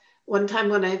off one time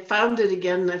when I found it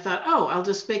again, and I thought, oh, I'll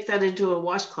just make that into a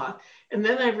washcloth. And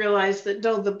then I realized that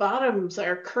no, the bottoms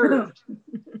are curved.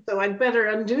 So I'd better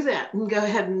undo that and go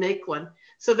ahead and make one.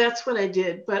 So that's what I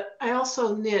did. But I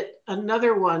also knit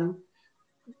another one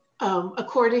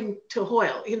according to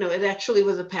Hoyle. You know, it actually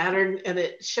was a pattern, and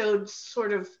it showed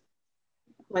sort of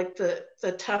like the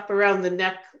top around the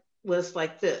neck was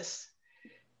like this.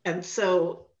 And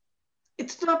so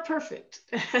it's not perfect.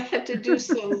 I had to do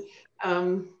some,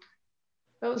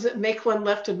 what was it? Make one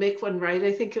left and make one right,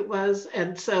 I think it was.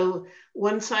 And so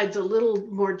one side's a little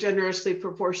more generously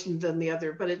proportioned than the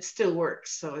other, but it still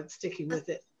works. So it's sticking with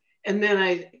it. And then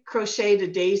I crocheted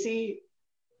a daisy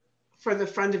for the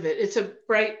front of it. It's a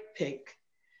bright pink.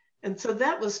 And so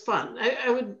that was fun.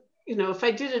 I would, you know, if I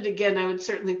did it again, I would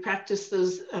certainly practice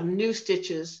those new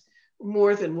stitches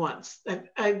more than once.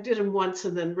 I did them once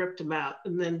and then ripped them out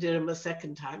and then did them a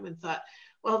second time and thought,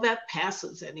 well, that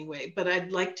passes anyway, but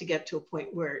I'd like to get to a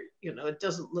point where, you know, it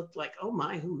doesn't look like, oh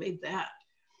my, who made that?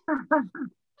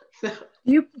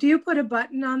 do you put a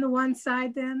button on the one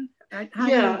side then? How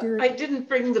yeah, do you do it? I didn't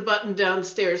bring the button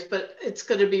downstairs, but it's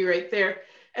going to be right there.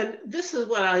 And this is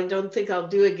what I don't think I'll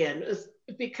do again, is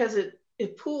because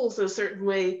it pulls a certain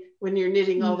way when you're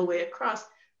knitting all the way across.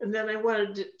 And then I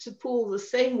wanted it to pull the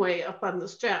same way up on the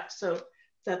strap. So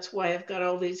that's why I've got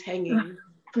all these hanging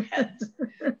threads.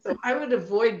 So I would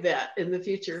avoid that in the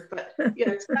future, but yeah,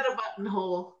 it's got a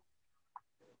buttonhole.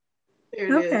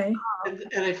 There it is.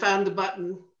 And I found the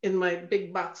button in my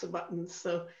big box of buttons.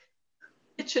 So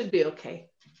it should be okay.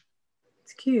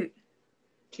 It's cute.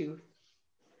 Cute.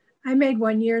 I made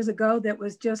one years ago that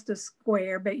was just a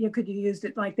square, but you could use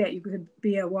it like that. You could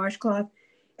be a washcloth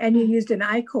and you used an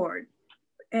I-cord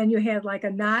and you had like a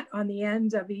knot on the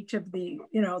ends of each of the,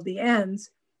 you know, the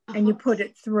ends and you put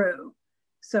it through.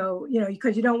 So, you know,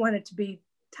 because you don't want it to be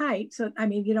tight. So, I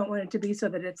mean, you don't want it to be so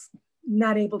that it's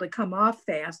not able to come off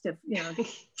fast if, you know,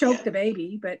 choke the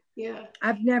baby. But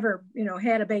I've never, you know,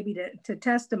 had a baby to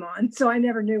test them on. So I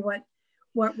never knew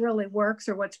what really works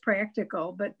or what's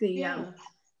practical. But the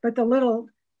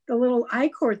little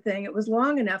I-cord thing, it was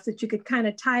long enough that you could kind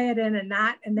of tie it in a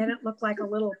knot and then it looked like a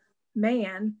little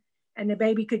man and the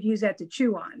baby could use that to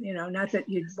chew on, you know, not that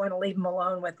you'd want to leave them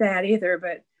alone with that either,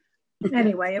 but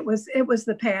anyway, it was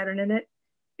the pattern and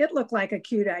it looked like a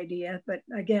cute idea, but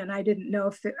again, I didn't know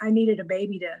if I needed a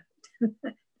baby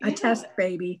a test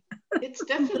baby. It's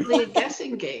definitely a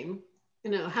guessing game.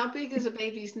 You know, how big is a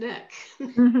baby's neck?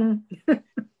 Depends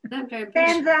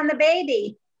on the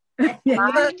baby. You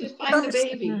have to find the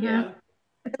baby, yeah.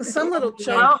 Some little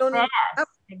children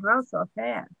they grow so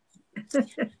fast.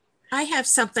 I have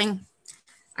something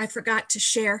I forgot to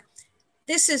share.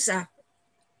 This is a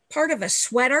part of a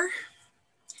sweater.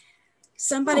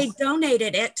 Somebody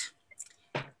donated it,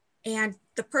 and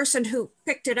the person who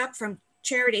picked it up from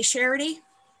Charity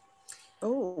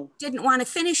didn't want to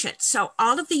finish it. So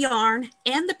all of the yarn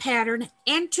and the pattern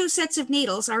and 2 sets of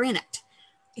needles are in it.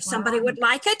 If somebody would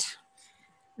like it,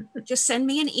 just send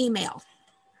me an email.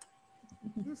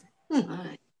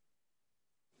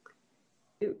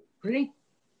 Pretty.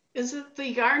 Is it the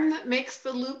yarn that makes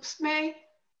the loops, May?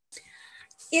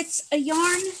 It's a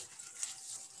yarn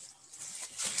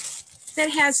that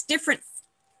has different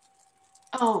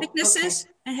thicknesses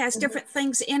and has different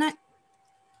things in it.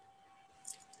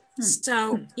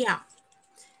 So yeah,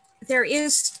 there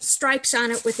is stripes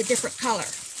on it with a different color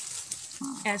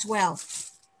as well.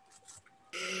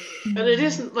 But it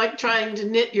isn't like trying to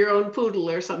knit your own poodle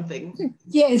or something.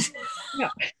 Yes. No.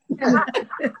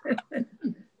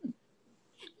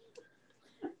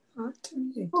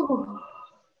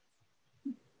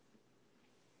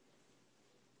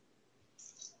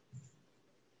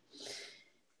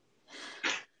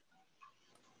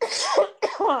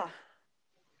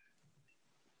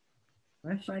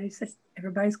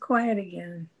 Everybody's quiet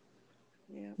again.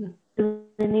 Yeah. Do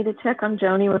we need to check on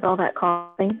Joni with all that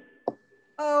coughing?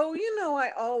 Oh, you know, I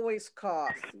always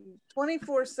cough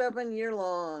 24/7 year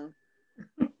long.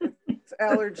 It's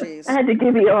allergies. I had to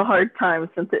give you a hard time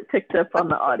since it picked up on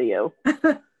the audio.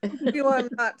 You, I'm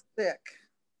not sick.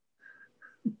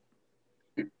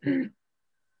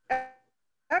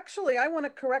 Actually, I want to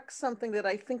correct something that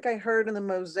I think I heard in the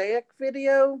mosaic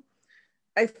video.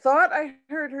 I thought I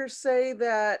heard her say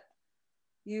that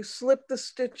you slip the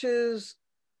stitches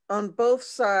on both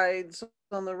sides,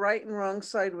 on the right and wrong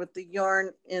side, with the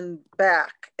yarn in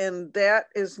back, and that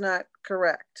is not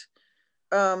correct.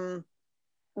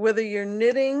 Whether you're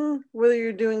knitting, whether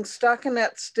you're doing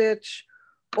stockinette stitch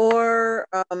or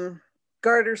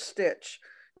garter stitch,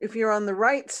 if you're on the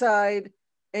right side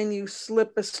and you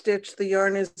slip a stitch, the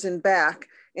yarn is in back.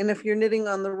 And if you're knitting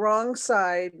on the wrong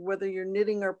side, whether you're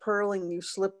knitting or purling, you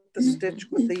slip the stitch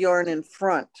with the yarn in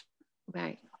front.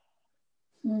 Right.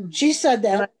 She said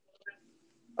that.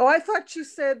 I thought she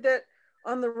said that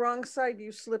on the wrong side,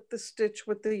 you slip the stitch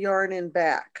with the yarn in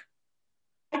back.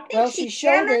 I think she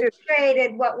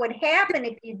demonstrated what would happen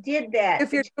if you did that.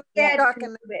 If you're doing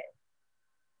stockinette.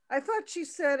 I thought she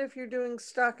said if you're doing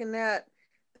stockinette,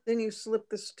 then you slip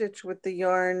the stitch with the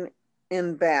yarn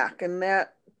in back, and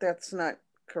that's not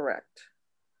correct.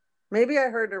 Maybe I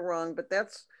heard her wrong, but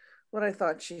that's what I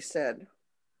thought she said.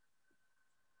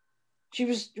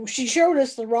 She showed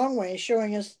us the wrong way,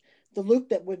 showing us the loop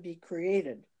that would be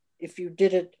created if you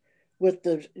did it with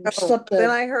the then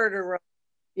I heard her wrong.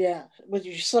 Yeah, when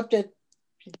you slipped it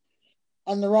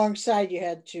on the wrong side, you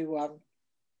had to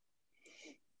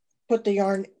put the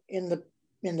yarn in the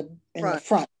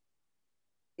front.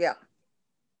 Yeah.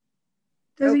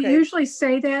 Does it usually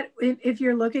say that if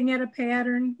you're looking at a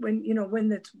pattern when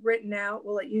it's written out?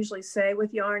 Will it usually say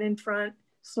with yarn in front,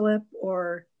 slip,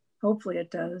 or hopefully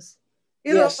it does?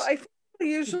 Yes. I think they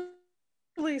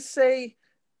usually say,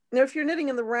 if you're knitting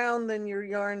in the round, then your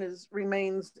yarn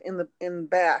remains in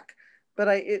back. But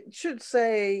it should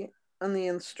say on the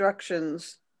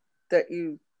instructions that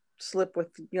you slip with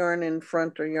yarn in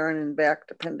front or yarn in back,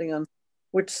 depending on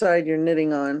which side you're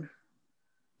knitting on.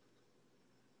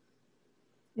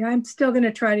 Yeah, I'm still going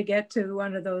to try to get to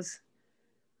one of those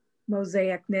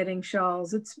mosaic knitting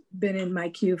shawls. It's been in my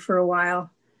queue for a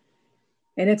while.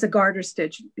 And it's a garter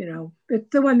stitch, it's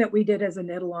the one that we did as a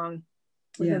knit along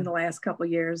within the last couple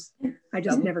of years. I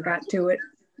just never got to it.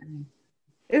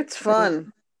 It's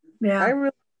fun. Yeah. I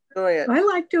really enjoy it. I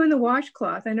like doing the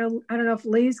washcloth. I don't know if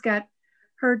Lee's got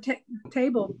her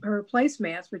her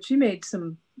placemats, but she made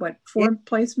some, 4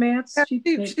 placemats? Yeah, she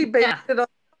based it on the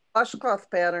washcloth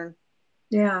pattern.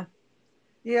 Yeah.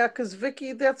 Yeah, because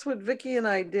that's what Vicky and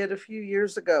I did a few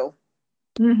years ago.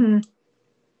 Mm-hmm.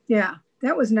 Yeah,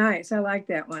 that was nice. I like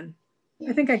that one.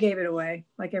 I think I gave it away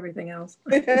like everything else.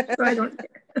 So I don't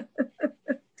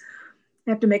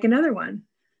have to make another one.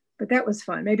 But that was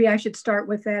fun. Maybe I should start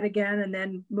with that again and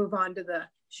then move on to the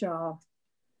shawl.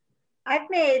 I've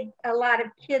made a lot of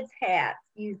kids' hats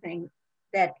using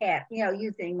that hat,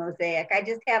 using mosaic. I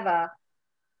just have a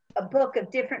book of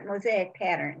different mosaic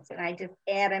patterns and I just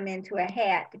add them into a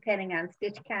hat depending on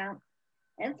stitch count.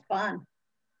 And it's fun.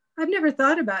 I've never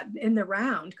thought about in the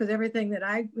round because everything that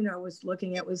I was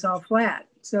looking at was all flat.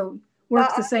 So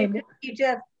works the same. You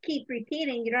just keep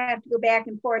repeating. You don't have to go back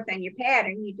and forth on your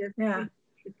pattern. You just repeat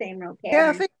the same row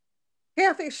pattern.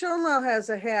 Kathy Schonlau has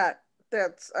a hat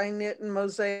that's I knit in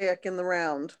mosaic in the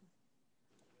round.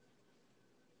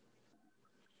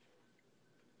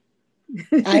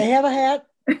 I have a hat.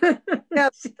 Yeah,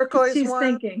 the turquoise She's one.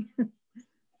 Thinking.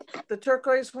 The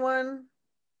turquoise one.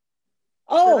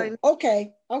 Oh,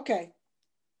 okay. It's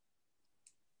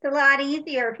a lot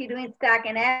easier if you're doing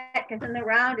stockinette because in the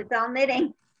round it's all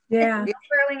knitting. Yeah.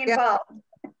 Purling involved.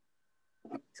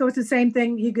 So it's the same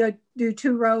thing. You go do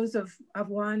 2 rows of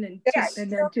one and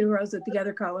and then 2 rows of the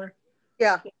other color.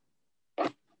 Yeah. I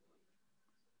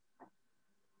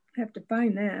have to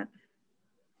find that.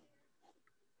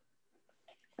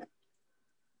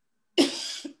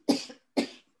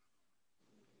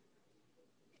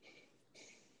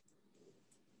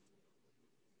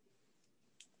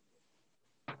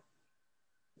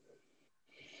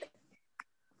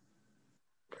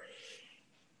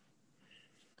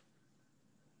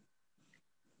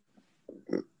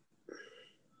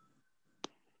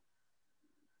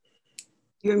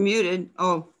 You're muted.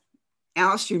 Oh,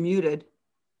 Alice, you're muted.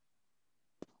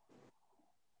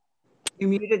 You're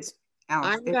muted,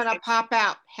 Alice. I'm gonna pop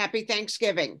out. Happy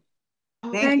Thanksgiving.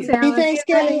 Thanks, Alice. Happy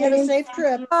Thanksgiving. Have a safe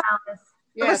trip.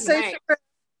 Yes, Have a safe trip.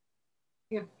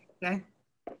 Yeah. Okay.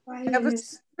 Have a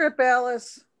safe trip,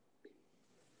 Alice.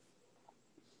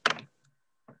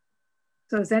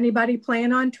 So does anybody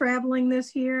plan on traveling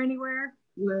this year anywhere?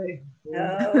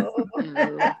 No.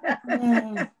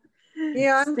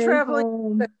 Yeah, I'm Stay traveling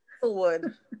home. to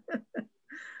Inglewood.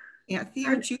 Anthony,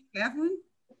 aren't you traveling?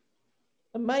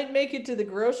 I might make it to the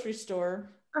grocery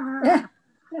store. I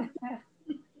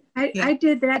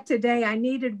did that today. I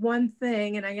needed one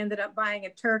thing and I ended up buying a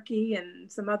turkey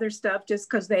and some other stuff just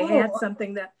because they had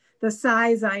something that the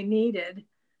size I needed.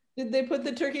 Did they put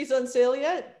the turkeys on sale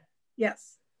yet?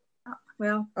 Yes.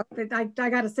 Well, I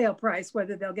got a sale price,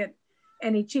 whether they'll get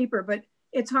any cheaper, but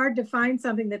it's hard to find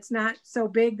something that's not so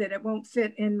big that it won't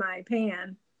fit in my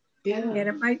pan. Yeah. And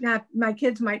it might not, my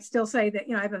kids might still say that,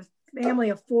 you know, I have a family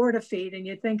of 4 to feed and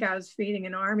you'd think I was feeding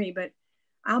an army, but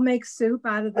I'll make soup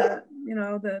out of the, you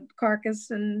know, the carcass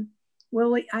and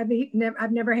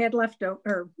I've never had leftover,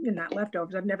 or not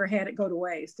leftovers. I've never had it go to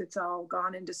waste. It's all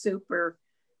gone into soup or,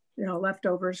 you know,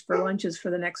 leftovers for lunches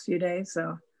for the next few days.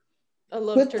 So I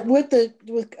love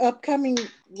with upcoming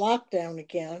lockdown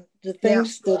again, the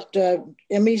things that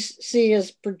MEC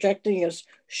is projecting as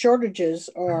shortages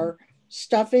are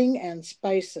stuffing and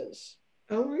spices.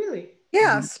 Oh, really?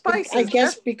 Yeah, spices. I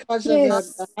guess because of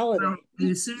the holiday. Well,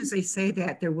 and as soon as they say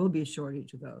that, there will be a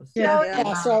shortage of those.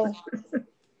 Yeah. So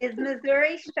is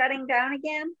Missouri shutting down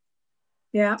again?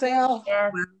 Yeah. Well,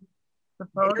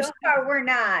 So far we're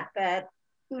not, but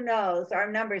who knows?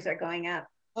 Our numbers are going up.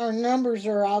 Our numbers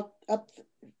are up.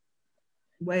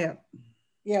 Way up.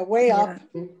 Yeah, way up.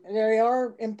 They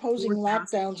are imposing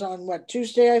lockdowns on what,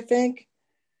 Tuesday, I think?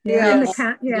 Yeah,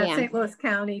 St. Louis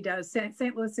County does.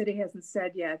 St. Louis City hasn't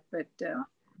said yet, but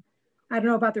I don't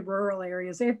know about the rural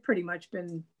areas. They've pretty much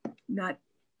been not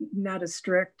as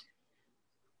strict.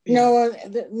 No,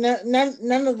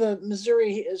 none of the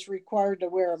Missouri is required to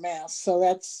wear a mask, so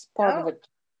that's part of it.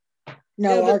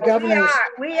 No, our governor.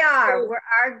 We are.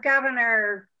 Our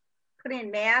governor put in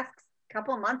masks a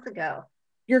couple of months ago.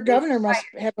 Your governor must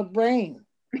have a brain.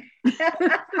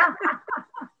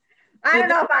 I don't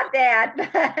know about that,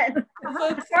 but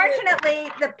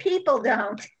unfortunately, the people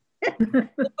don't.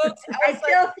 I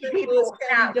still see people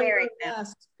not wearing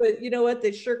masks, but you know what?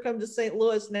 They sure come to St.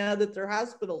 Louis now that their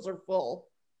hospitals are full.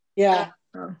 Yeah.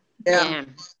 Yeah.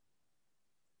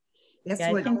 That's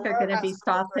I think they're going to be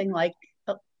stopping like,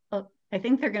 I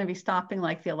think they're going to be stopping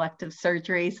like the elective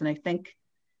surgeries, and I think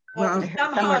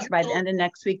somewhere by the end of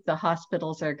next week the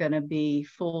hospitals are going to be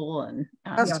full, and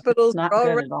hospitals not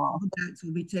good at all.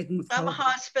 Some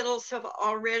hospitals have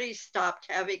already stopped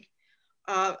having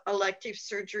elective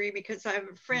surgery because I have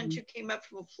a friend who came up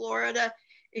from Florida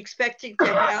expecting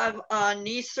to have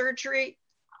knee surgery,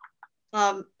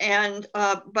 and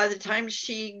by the time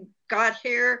she got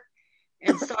here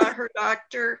and saw her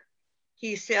doctor,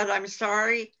 he said, "I'm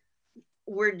sorry,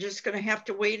 we're just going to have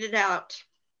to wait it out."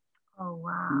 Oh,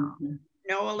 wow.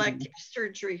 No elective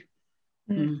surgery.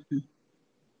 No,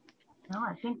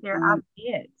 I think they're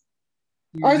outbid.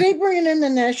 Are they bringing in the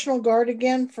National Guard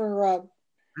again for?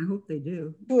 I hope they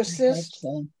do. To assist.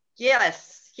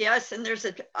 Yes, and there's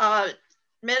a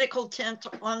medical tent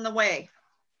on the way.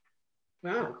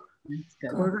 Wow.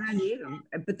 We're going to need them,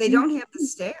 but they don't have the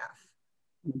staff.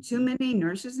 Too many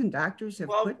nurses and doctors have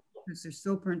quit because they're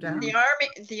so burnt out.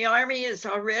 The Army is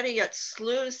already at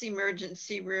SLU's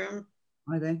emergency room.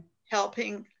 Are they?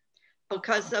 Helping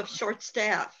because of short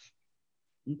staff.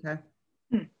 Okay.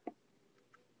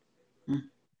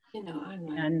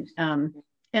 And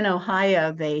in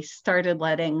Ohio, they started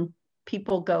letting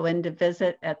people go in to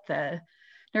visit at the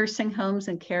nursing homes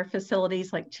and care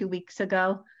facilities like 2 weeks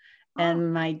ago.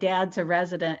 And my dad's a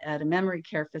resident at a memory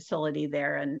care facility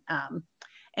there. And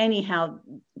anyhow,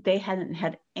 they hadn't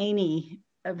had any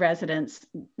residents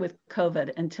with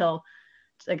COVID until,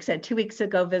 like I said, 2 weeks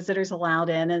ago, visitors allowed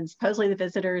in, and supposedly the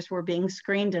visitors were being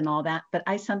screened and all that. But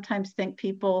I sometimes think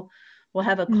people will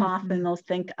have a cough and they'll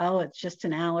think, oh, it's just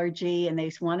an allergy, and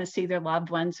they want to see their loved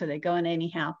ones, so they go in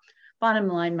anyhow. Bottom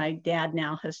line, my dad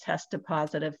now has tested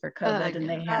positive for COVID, and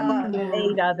they have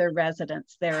 8 other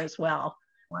residents there as well.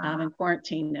 In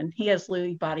quarantine, and he has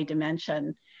Lewy body dementia.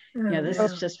 And, this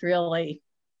is just really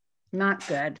not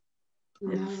good.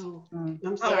 No,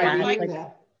 I'm sorry.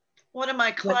 One of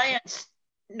my clients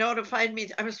notified me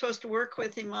I was supposed to work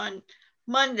with him on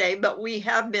Monday, but we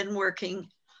have been working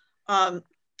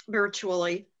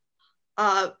virtually.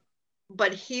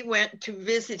 But he went to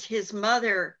visit his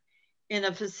mother in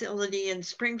a facility in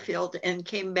Springfield and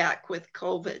came back with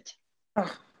COVID.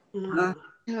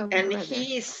 And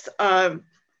he's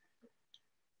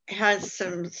has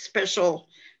some special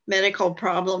medical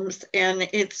problems, and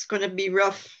it's going to be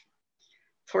rough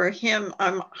for him.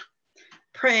 I'm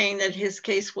praying that his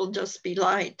case will just be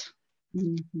light.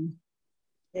 Mm-hmm.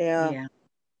 Yeah.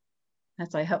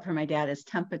 That's what I hope for my dad. His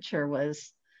temperature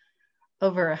was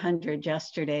over 100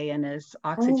 yesterday and his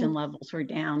oxygen levels were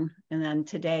down. And then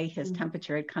today his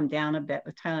temperature had come down a bit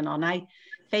with Tylenol. And I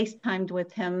FaceTimed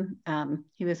with him.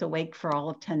 He was awake for all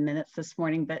of 10 minutes this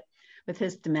morning, but with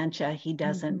his dementia, he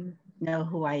doesn't know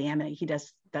who I am. And he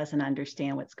doesn't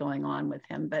understand what's going on with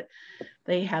him. But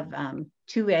they have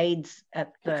 2 aides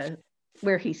at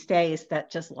where he stays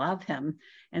that just love him.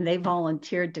 And they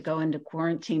volunteered to go into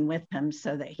quarantine with him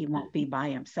so that he won't be by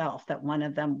himself, that one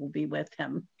of them will be with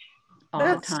him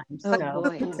all the time. So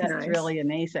that's really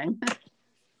amazing.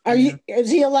 Is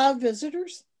he allowed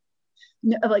visitors?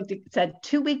 No, like I said,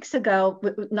 2 weeks ago,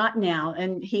 not now.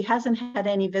 And he hasn't had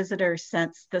any visitors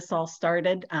since this all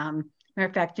started. Matter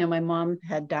of fact, my mom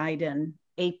had died in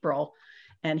April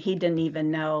and he didn't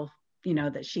even know,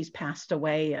 that she's passed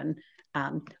away, and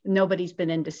nobody's been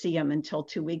in to see him until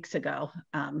 2 weeks ago.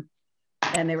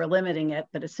 And they were limiting it,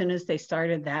 but as soon as they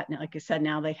started that, and like I said,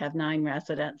 now they have 9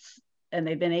 residents, and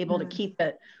they've been able to keep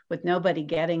it with nobody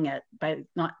getting it by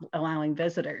not allowing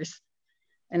visitors.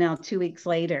 And now 2 weeks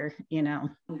later,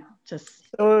 just.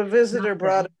 So a visitor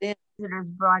brought it in. Visitors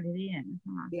brought it in.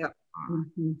 Huh? Yeah.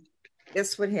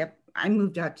 That's what happened. I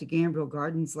moved out to Gambriel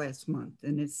Gardens last month,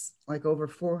 and it's like over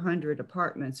 400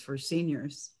 apartments for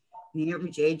seniors. The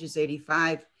average age is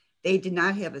 85. They did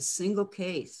not have a single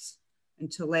case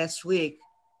until last week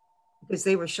because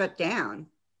they were shut down.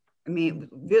 I mean,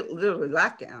 literally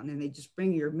lockdown, and they just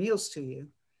bring your meals to you.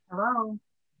 Hello.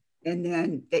 And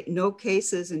then no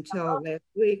cases until last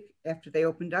week after they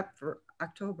opened up for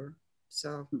October.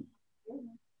 So,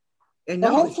 and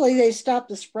hopefully they stop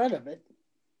the spread of it.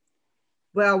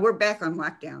 Well, we're back on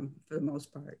lockdown for the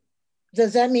most part.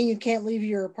 Does that mean you can't leave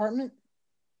your apartment?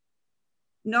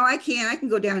 No, I can. I can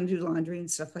go down and do laundry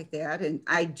and stuff like that. And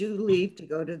I do leave to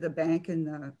go to the bank and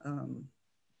the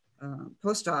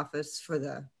post office for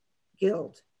the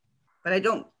guild. But I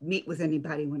don't meet with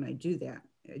anybody when I do that.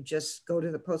 I just go to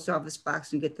the post office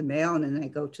box and get the mail, and then I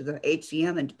go to the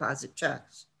ATM and deposit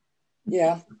checks.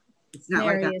 Yeah. It's not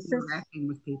Mary, like I'm interacting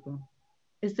with people.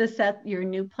 Is this at your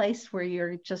new place where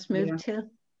you're just moved to?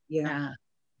 Yeah.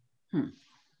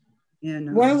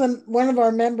 And one of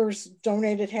our members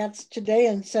donated hats today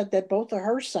and said that both of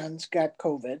her sons got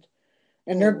COVID,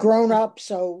 and they're grown up.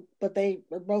 So, but they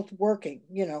are both working,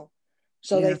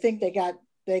 so they think they got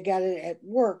it at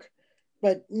work,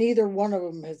 but neither one of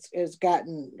them has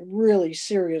gotten really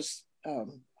serious,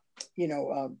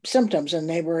 symptoms, and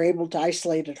they were able to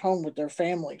isolate at home with their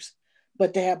families.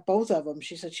 But to have both of them,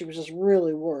 she said she was just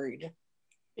really worried.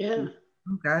 Yeah.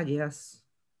 Oh God, yes.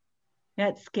 Yeah,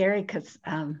 it's scary because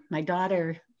my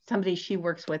daughter, somebody she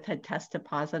works with had tested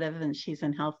positive, and she's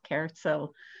in healthcare.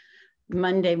 So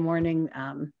Monday morning,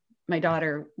 my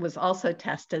daughter was also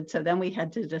tested. So then we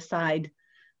had to decide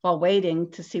while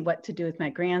waiting to see what to do with my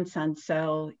grandson.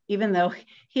 So even though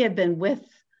he had been with,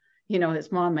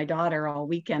 his mom, my daughter all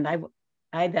weekend,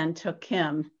 I then took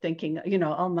him thinking,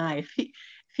 oh my,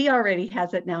 if he already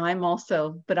has it now,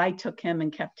 but I took him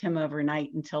and kept him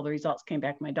overnight until the results came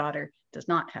back. My daughter does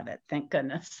not have it, thank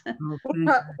goodness.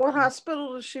 What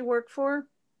hospital does she work for?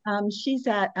 She's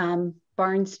at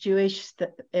Barnes Jewish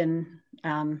in,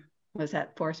 was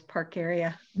that Forest Park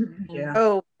area? Yeah.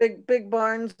 Oh, big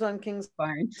Barnes on Kings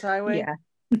Barnes Highway. Yeah,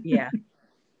 yeah.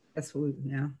 That's what we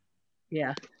now.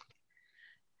 Yeah.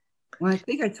 Well, I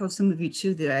think I told some of you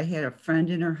too that I had a friend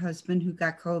and her husband who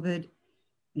got COVID,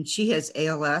 and she has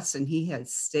ALS and he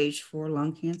has stage 4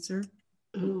 lung cancer.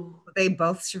 Ooh. They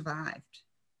both survived.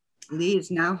 Lee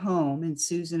is now home and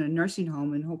Sue's in a nursing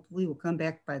home, and hopefully will come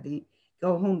back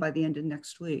go home by the end of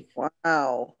next week.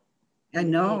 Wow. I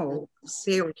know.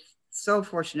 They were so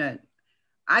fortunate.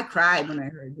 I cried when I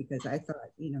heard, because I thought,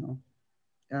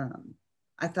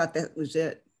 I thought that was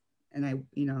it. And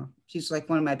she's like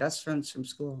one of my best friends from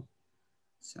school.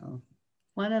 So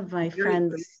one of my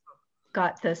friends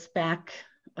got this back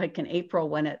like in April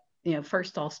when it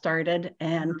first all started,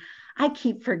 and I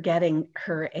keep forgetting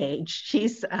her age.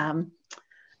 She's a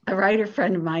writer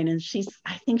friend of mine, and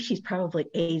I think she's probably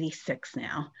 86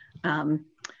 now.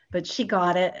 But she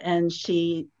got it, and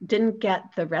she didn't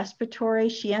get the respiratory.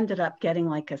 She ended up getting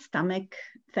like a stomach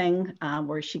thing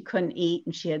where she couldn't eat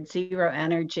and she had zero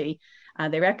energy.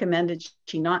 They recommended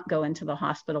she not go into the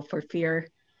hospital for fear,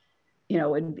 it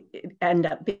would end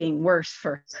up being worse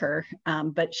for her.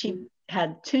 But she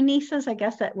had two nieces, I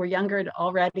guess, that were younger and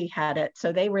already had it.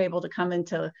 So they were able to come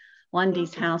into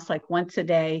Lundy's house like once a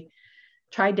day,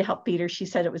 tried to help feed her. She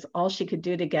said it was all she could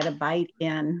do to get a bite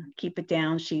in, keep it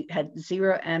down. She had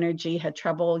zero energy, had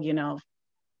trouble, you know,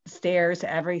 stairs,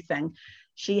 everything.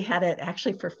 She had it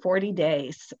actually for 40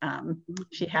 days.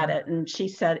 She had it, and she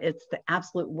said it's the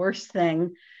absolute worst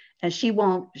thing. And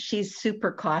she's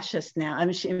super cautious now. I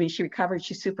mean, she recovered,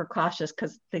 she's super cautious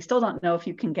because they still don't know if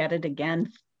you can get it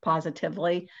again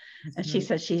positively. And she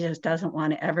says she just doesn't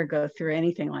want to ever go through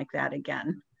anything like that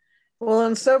again. Well,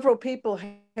 and several people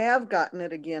have gotten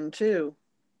it again too.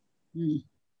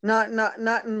 Not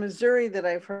in Missouri that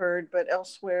I've heard, but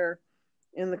elsewhere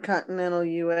in the continental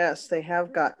US, they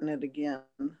have gotten it again.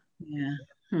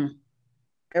 Yeah.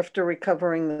 After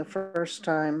recovering the first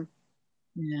time.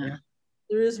 Yeah.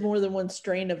 There is more than one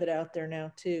strain of it out there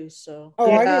now too. So I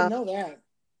didn't know that.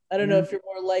 I don't know if you're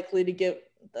more likely to get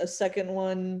a second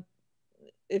one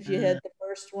if you had the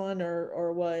first one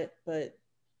or what, but.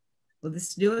 Well,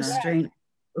 this newest strain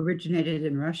originated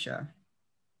in Russia,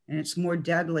 and it's more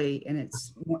deadly, and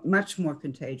it's much more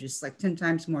contagious, like 10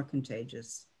 times more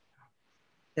contagious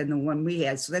than the one we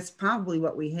had. So that's probably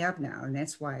what we have now, and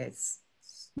that's why it's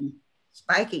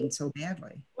spiking so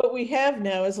badly. What we have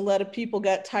now is a lot of people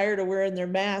got tired of wearing their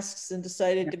masks and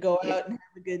decided to go out and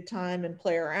have a good time and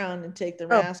play around and take their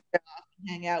masks off and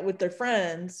hang out with their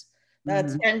friends.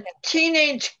 That's and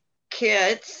teenage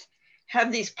kids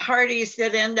have these parties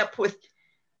that end up with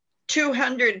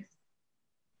 200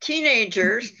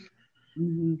 teenagers,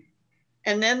 and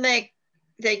then they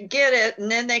get it,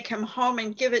 and then they come home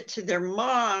and give it to their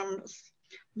moms.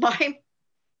 My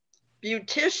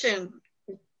beautician,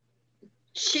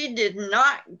 she did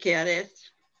not get it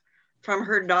from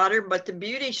her daughter, but the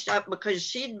beauty shop, because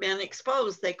she'd been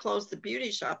exposed, they closed the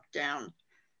beauty shop down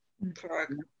for a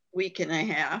week and a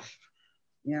half.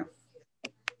 Yeah.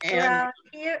 And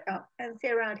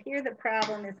around here, the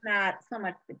problem is not so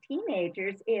much the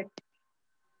teenagers, it's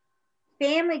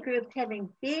family groups having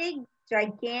big,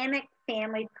 gigantic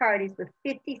family parties with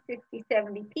 50, 60,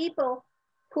 70 people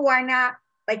who are not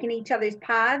like in each other's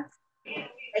pods.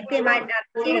 Like they might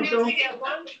not be in a group.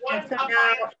 And so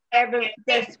now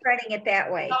they're spreading it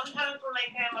that way. Sometimes when they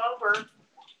come over,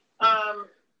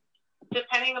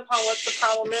 depending upon what the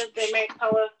problem is, they may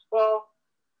tell us, well,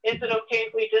 is it okay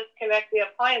if we disconnect the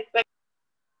appliance?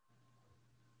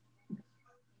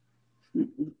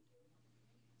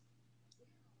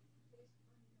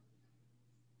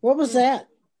 What was that?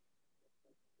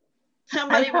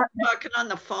 Somebody was talking on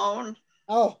the phone.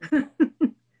 Oh.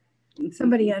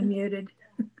 Somebody unmuted.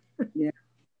 Yeah.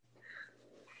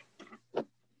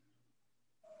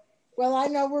 Well, I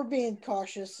know we're being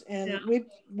cautious, and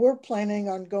we're planning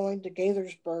on going to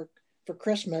Gaithersburg for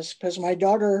Christmas because my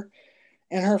daughter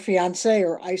and her fiance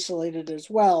are isolated as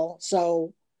well.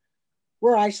 So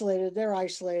we're isolated, they're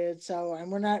isolated. So,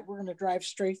 and we're going to drive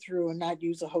straight through and not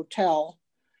use a hotel.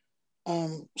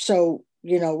 So,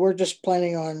 you know, we're just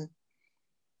planning on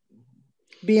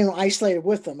being isolated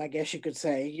with them, I guess you could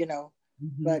say, you know,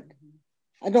 but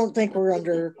I don't think we're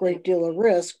under a great deal of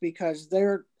risk because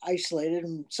they're isolated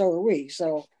and so are we.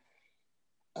 So,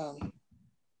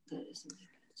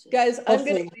 guys,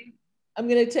 I'm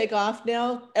gonna take off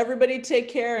now. Everybody take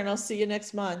care, and I'll see you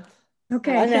next month.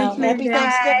 Okay. Bye now. Happy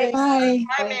Thanksgiving. Bye.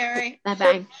 Bye, Mary.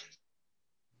 Bye-bye.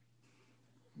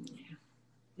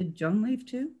 Did Joan leave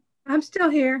too? I'm still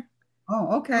here.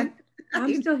 Oh, okay.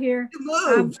 I'm still here. You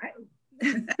moved.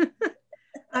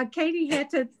 Katie had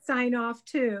to sign off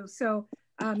too. So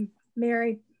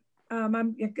Mary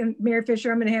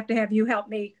Fisher, I'm going to have you help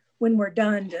me when we're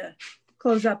done to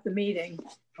close up the meeting.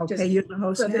 Okay, you're the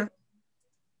host now?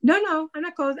 No, I'm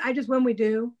not closed. When we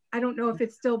do, I don't know if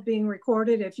it's still being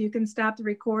recorded, if you can stop the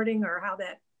recording or how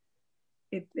that.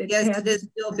 Yes, it is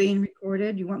still being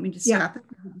recorded. You want me to stop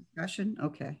the discussion?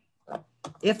 Okay.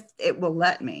 If it will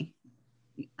let me,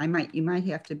 you might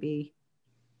have to be.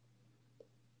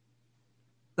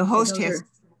 The host has,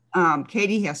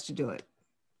 Katie has to do it.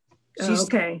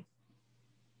 Okay.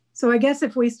 So I guess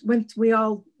once we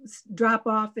all drop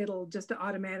off, it'll just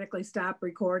automatically stop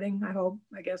recording.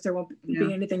 I guess there won't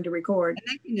be anything to record. And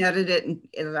I can edit it and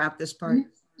edit out this part.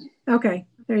 Okay,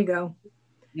 there you go.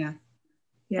 Yeah.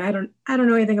 Yeah, I don't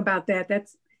know anything about that.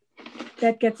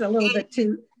 That gets a little bit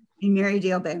too. And Mary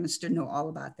Dale Bannister know all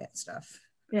about that stuff.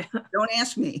 Yeah. Don't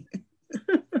ask me.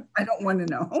 I don't want to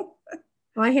know.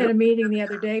 Well, I had a meeting the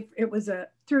other day. It was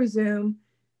through Zoom,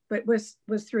 but was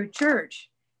through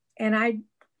church. And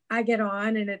I get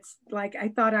on and it's like, I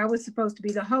thought I was supposed to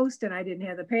be the host and I didn't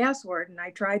have the password. And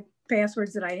I tried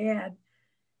passwords that I had.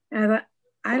 And I thought,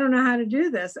 I don't know how to do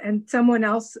this. And someone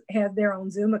else had their own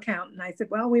Zoom account. And I said,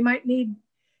 well, we might need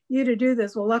you to do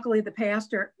this. Well, luckily the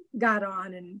pastor got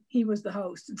on and he was the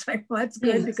host. It's like, well, that's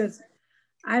good because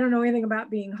I don't know anything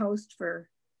about being host for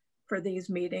these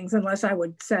meetings unless I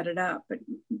would set it up. But,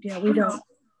 you know, we don't,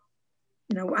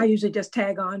 you know, I usually just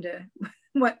tag on to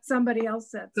what somebody else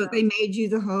said. So they made you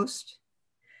the host?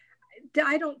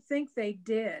 I don't think they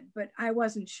did, but I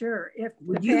wasn't sure. If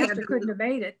the pastor couldn't have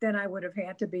made it, then I would have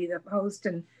had to be the host,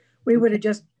 and we would have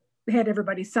just had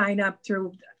everybody sign up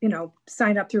through, you know,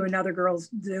 sign up through another girl's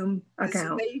Zoom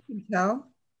account. You can tell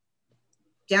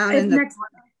down in the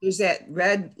there's that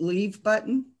red leave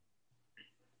button,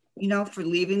 you know, for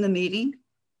leaving the meeting.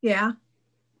 Yeah.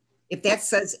 If that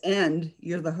says end,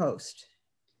 you're the host.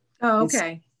 Oh,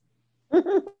 okay.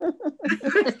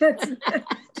 It's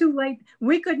too late.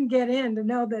 We couldn't get in to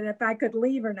know that if I could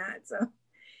leave or not. So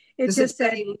it just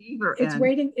said it's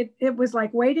waiting. It was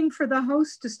like waiting for the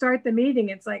host to start the meeting.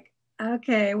 It's like,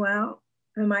 okay, well,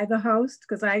 am I the host?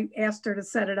 Because I asked her to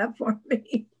set it up for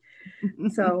me.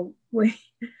 So we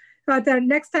thought that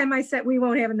next time I said we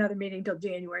won't have another meeting till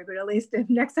January, but at least if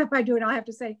next time I do it, I'll have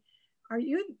to say, are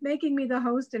you making me the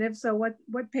host? And if so,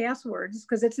 what passwords?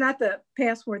 Because it's not the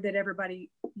password that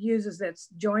everybody uses that's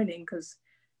joining, because,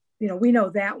 you know, we know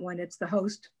that one. It's the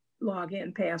host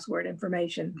login password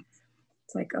information.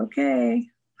 It's like, okay.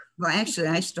 Well, actually,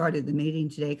 I started the meeting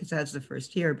today because I was the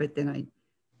first here, but then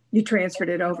you transferred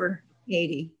it over.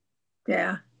 Katie.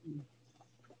 Yeah.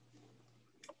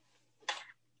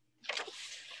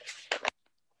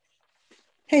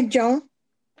 Hey, Joan.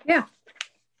 Yeah.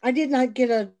 I did not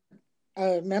get a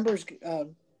members.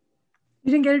 You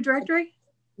didn't get a directory?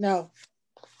 No.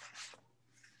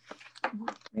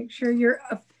 Make sure you're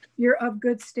of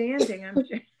good standing. I'm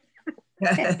sure.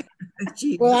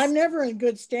 Well, I'm never in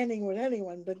good standing with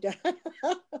anyone, but I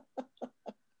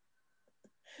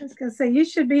was gonna say you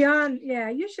should be on. Yeah,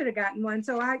 you should have gotten one.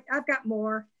 So I've got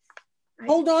more.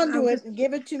 Hold on to it and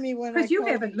give it to me when I. Because you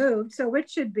haven't moved, so it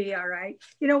should be all right.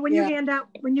 You know, when you hand out,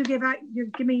 when you give out,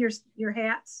 give me your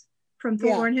hats from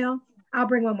Thornhill. I'll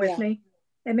bring one with me,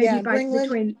 and maybe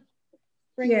between.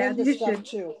 Bring Linda stuff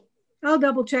too. I'll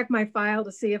double check my file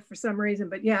to see if for some reason,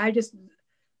 but yeah, I just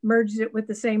merged it with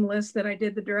the same list that I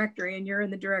did the directory, and you're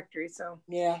in the directory, so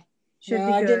yeah, should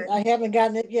be good. I haven't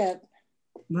gotten it yet.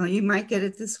 Well, you might get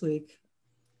it this week.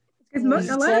 Because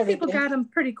a lot of people got them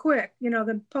pretty quick. You know,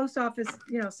 the post office,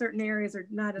 you know, certain areas are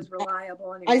not as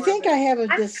reliable anymore. I think I have a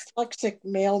dyslexic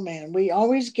mailman. We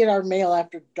always get our mail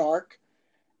after dark.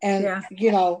 And,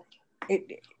 you know,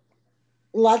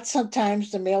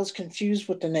 sometimes the mail's confused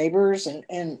with the neighbors and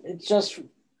it's just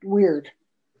weird.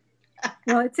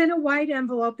 Well, it's in a white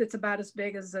envelope that's about as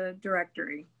big as a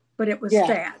directory, but it was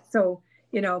fat. So,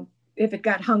 you know, if it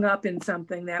got hung up in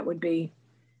something, that would be.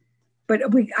 But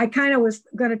I kind of was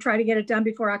going to try to get it done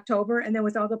before October. And then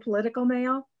with all the political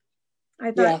mail,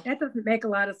 I thought that doesn't make a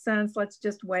lot of sense. Let's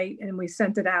just wait. And we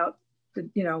sent it out, to,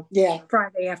 you know,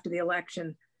 Friday after the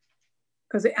election.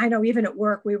 Because I know even at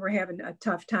work, we were having a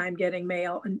tough time getting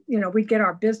mail. And, you know, we'd get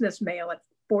our business mail at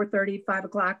 4:30, 5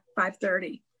 o'clock,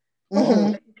 5:30.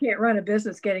 Mm-hmm. You can't run a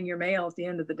business getting your mail at the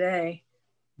end of the day.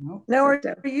 Nope. Now, are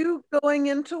you going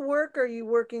into work or are you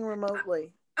working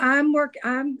remotely? I'm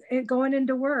going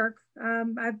into work.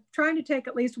 I'm trying to take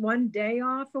at least one day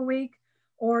off a week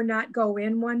or not go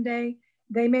in one day.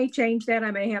 They may change that.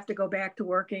 I may have to go back to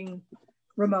working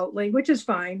remotely, which is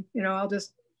fine. You know,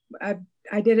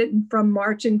 I did it from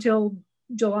March until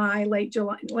July, late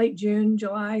June,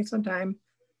 July sometime.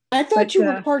 I thought you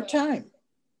were part-time.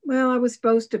 Well, I was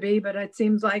supposed to be, but it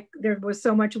seems like there was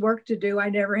so much work to do. I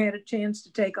never had a chance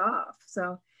to take off.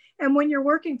 So, and when you're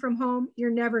working from home,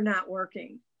 you're never not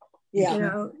working. Yeah. You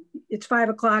know, it's 5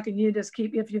 o'clock and you just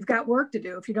keep, if you've got work to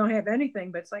do, if you don't have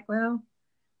anything, but it's like, well,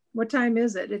 what time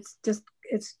is it? It's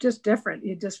just different.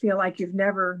 You just feel like you've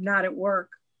never not at work.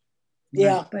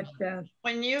 Yeah. But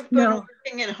when you've been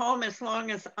working at home as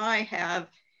long as I have,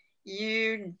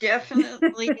 you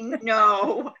definitely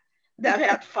know that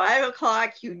at 5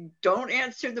 o'clock you don't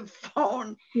answer the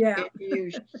phone. Yeah. You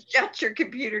shut your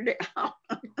computer down.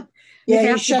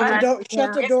 Yeah, you shut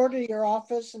the door to your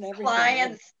office and everything.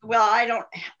 Clients, well, I don't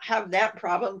have that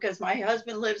problem because my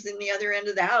husband lives in the other end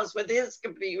of the house with his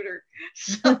computer.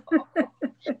 So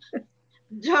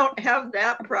don't have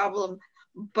that problem.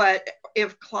 But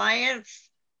if clients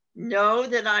know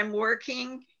that I'm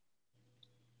working,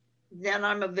 then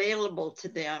I'm available to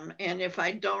them. And if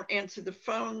I don't answer the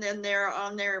phone, then they're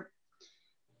on their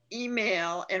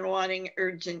email and wanting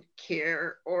urgent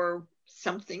care or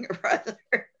something or other.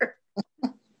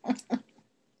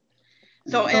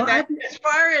 So, and as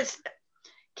far as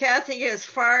Kathy, as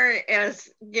far as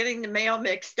getting the mail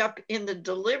mixed up in the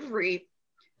delivery,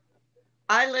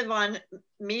 I live on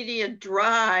Media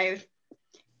Drive,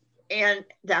 and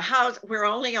the house, we're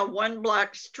only a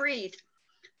 1-block street.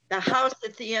 The house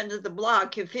at the end of the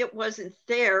block, if it wasn't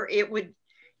there,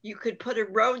 you could put a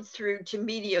road through to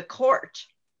Media Court.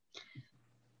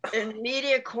 And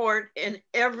Media Court, and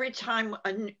every time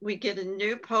we get a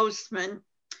new postman,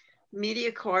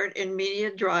 Media Court and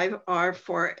Media Drive are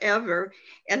forever.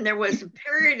 And there was a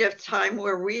period of time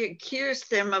where we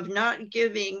accused them of not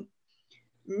giving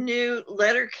new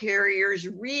letter carriers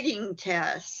reading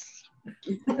tests.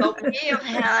 But we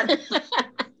have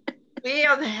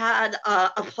had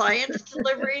appliance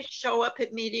deliveries show up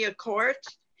at Media Court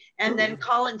and then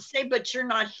call and say, but you're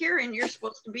not here and you're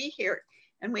supposed to be here.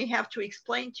 And we have to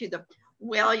explain to them,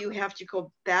 well, you have to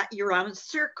go back. You're on a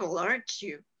circle, aren't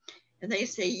you? And they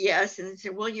say, yes. And they say,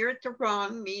 well, you're at the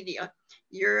wrong media.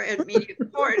 You're at Media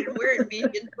Court and we're at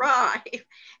Media Drive.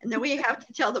 And then we have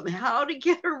to tell them how to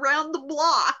get around the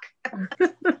block.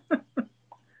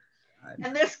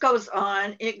 And this goes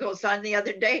on. It goes on. The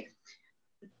other day,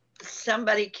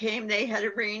 somebody came, they had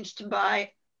arranged to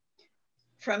buy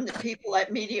from the people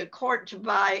at Media Court to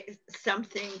buy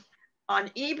something on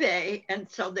eBay. And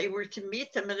so they were to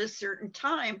meet them at a certain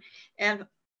time. And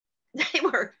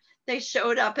they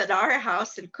showed up at our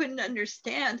house and couldn't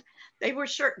understand. They were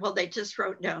short. Well, they just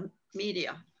wrote down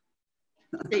media.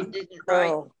 They didn't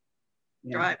write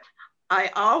drive.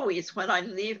 I always, when I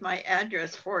leave my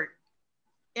address for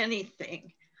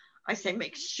anything, I say,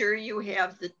 make sure you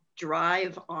have the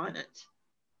drive on it.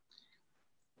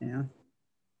 Yeah.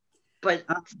 But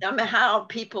somehow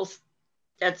people,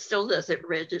 that still doesn't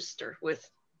register with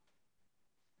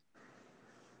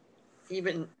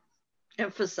even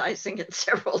emphasizing it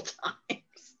several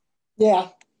times. Yeah.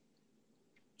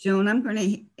 Joan, I'm going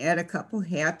to add a couple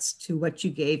hats to what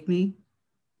you gave me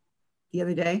the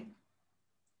other day.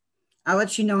 I'll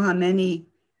let you know how many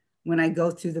when I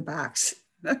go through the box.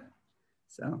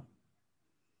 So.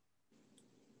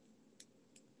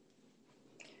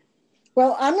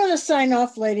 Well, I'm going to sign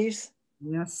off, ladies.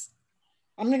 Yes.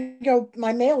 I'm going to go.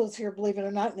 My mail is here, believe it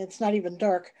or not, and it's not even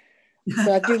dark.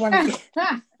 So I do want to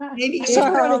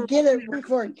get it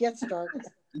before it gets dark.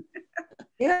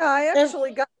 Yeah, I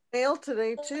actually got mail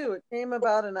today too. It came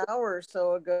about an hour or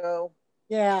so ago.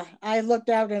 Yeah, I looked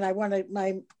out and I wanted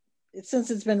since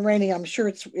it's been raining, I'm sure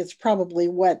it's probably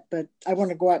wet, but I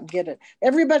want to go out and get it.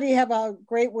 Everybody have a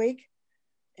great week.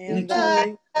 And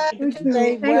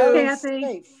stay well and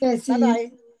safe.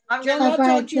 Bye-bye. Joan, I'll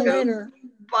talk to you later.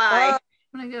 Bye.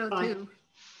 I'm going to go too.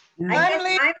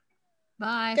 Bye.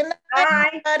 Bye. Good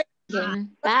night, Bye.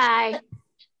 Bye.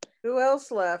 Who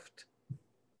else left?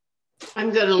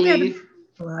 I'm going to leave.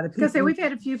 A lot of Because people. we've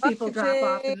had a few people drop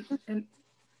off. And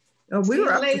we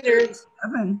were up later. to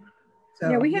 37. So.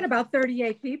 Yeah, we had about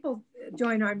 38 people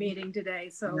join our meeting today.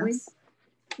 So yes.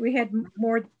 we had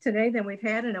more today than we've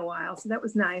had in a while. So that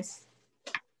was nice.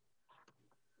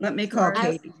 Let me call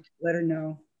Katie, let her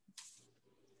know.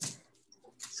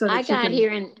 So I got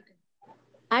here in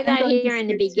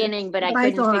the beginning, but I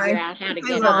couldn't figure out how to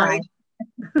get on.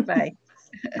 Bye.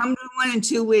 I'm doing one in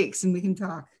 2 weeks and we can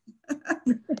talk. I'm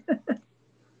going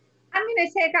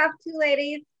to take off too,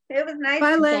 ladies. It was nice.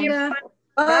 Bye, Linda.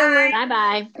 Bye.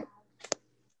 Bye-bye.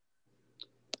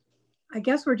 I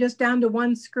guess we're just down to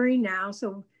one screen now.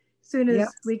 So as soon as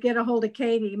we get a hold of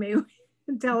Katie, maybe we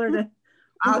can tell her to,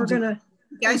 we're going to.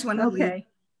 You guys want to leave?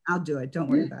 I'll do it. Don't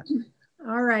worry about it.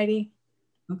 All righty.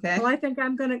 Okay. Well, I think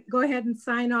I'm going to go ahead and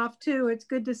sign off too. It's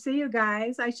good to see you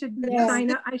guys. I should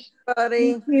sign up.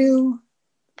 Thank you.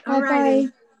 All righty.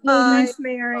 Nice,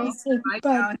 Mary.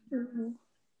 Bye,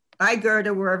 bye,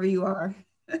 Gerda, wherever you are.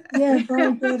 Yeah,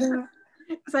 bye, Gerda.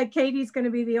 It's like Katie's going to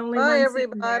be the only one. Bye,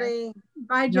 everybody.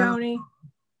 Bye, Joni.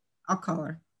 I'll call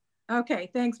her. Okay.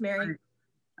 Thanks, Mary.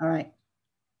 All right.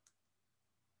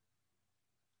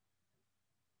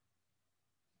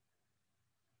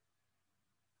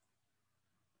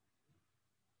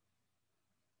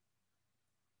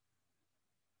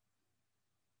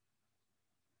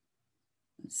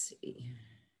 Let's see.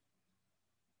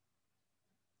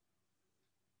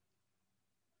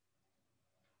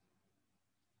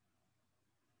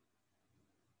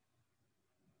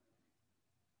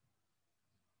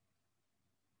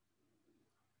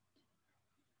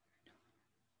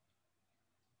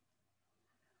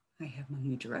 I have my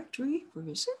new directory. Where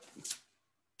is it?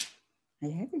 I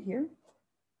have it here.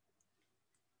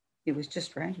 It was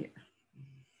just right here.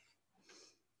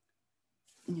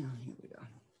 Now, here we go.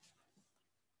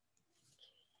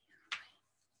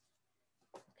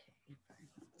 Okay,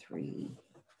 513,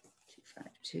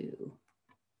 252.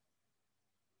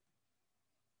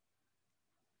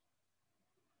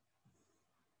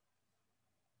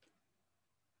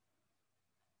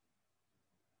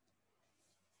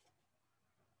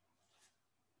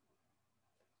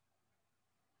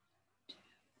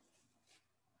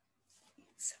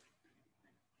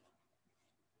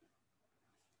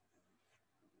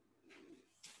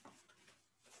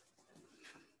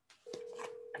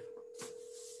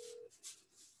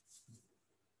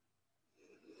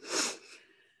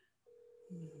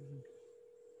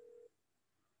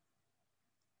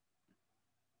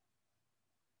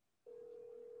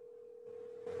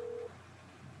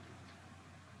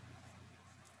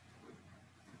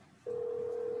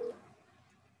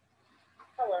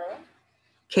 Hello.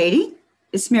 Katie,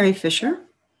 it's Mary Fisher.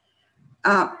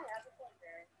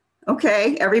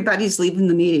 Okay, everybody's leaving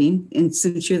the meeting, and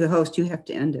since you're the host, you have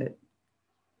to end it.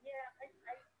 Yeah, I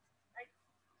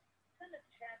sent a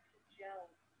chat to Joan.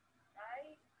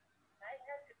 I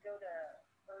had to go to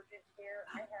urgent care.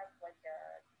 I have like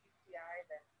a UTI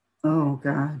that Oh,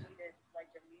 God. needed like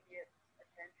immediate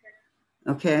attention.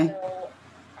 Okay. So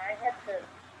I had to.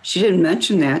 She didn't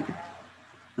mention that.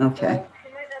 Okay. So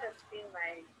she might not have seen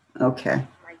Okay.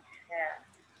 my chat.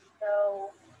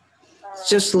 So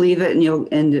Just leave it and you'll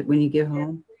end it when you get home.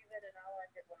 leave it and I'll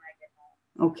end it when I get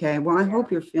home. Okay. Well, I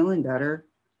hope you're feeling better.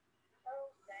 Oh,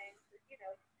 thanks. You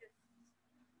know, it's just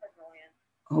annoying.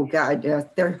 Oh, God. Yeah,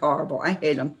 they're horrible. I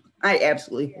hate them. I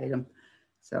absolutely hate them.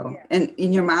 So, and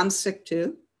your mom's sick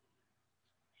too?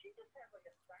 She just had like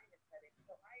a sinus headache.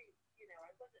 So I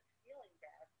wasn't feeling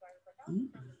bad. So I was like, I'll come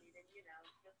to the meeting, just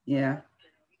Yeah.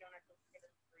 you don't have to get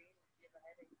a screen if you have a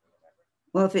headache or whatever.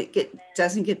 Well, if it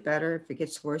doesn't get better, if it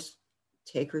gets worse,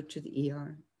 take her to the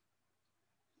ER.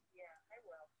 Yeah, I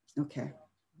will. Okay.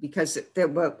 Because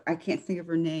I can't think of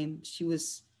her name. She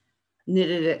was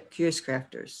knitted at Curious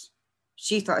Crafters.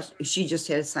 She thought she just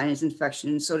had a sinus infection,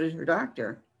 and so did her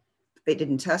doctor. They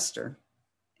didn't test her,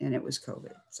 and it was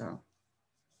COVID. So.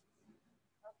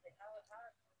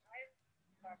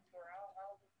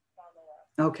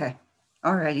 Okay.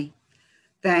 All righty.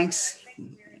 Thanks.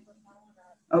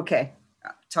 Okay.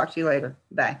 Talk to you later.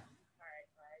 Bye.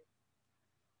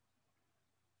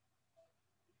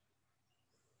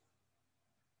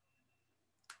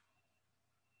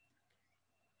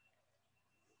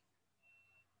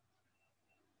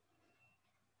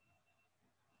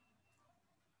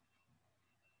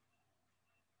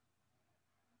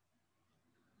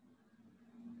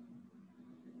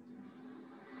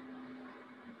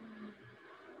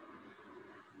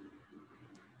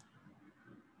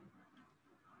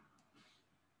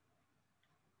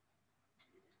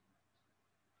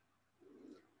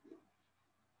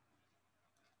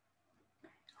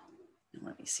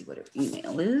 Let me see what her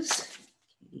email is.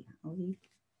 Katie Holly,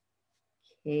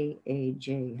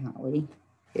 K-A-J Holly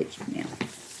at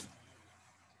Gmail.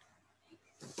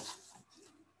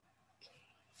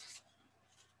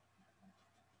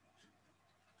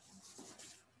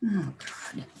 Oh,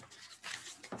 God.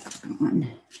 Come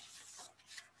on.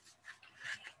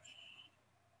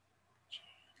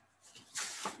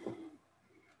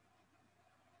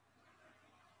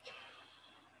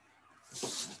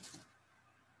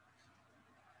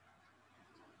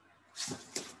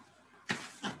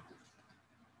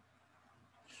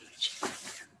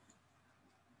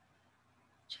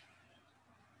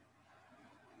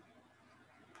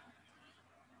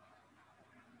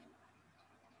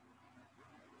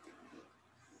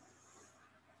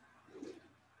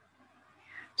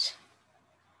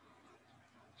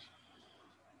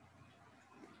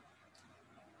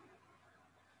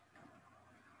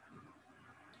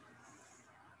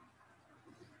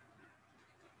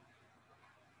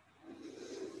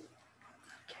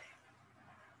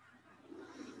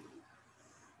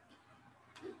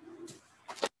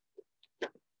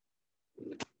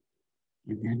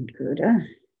 And then Gerda.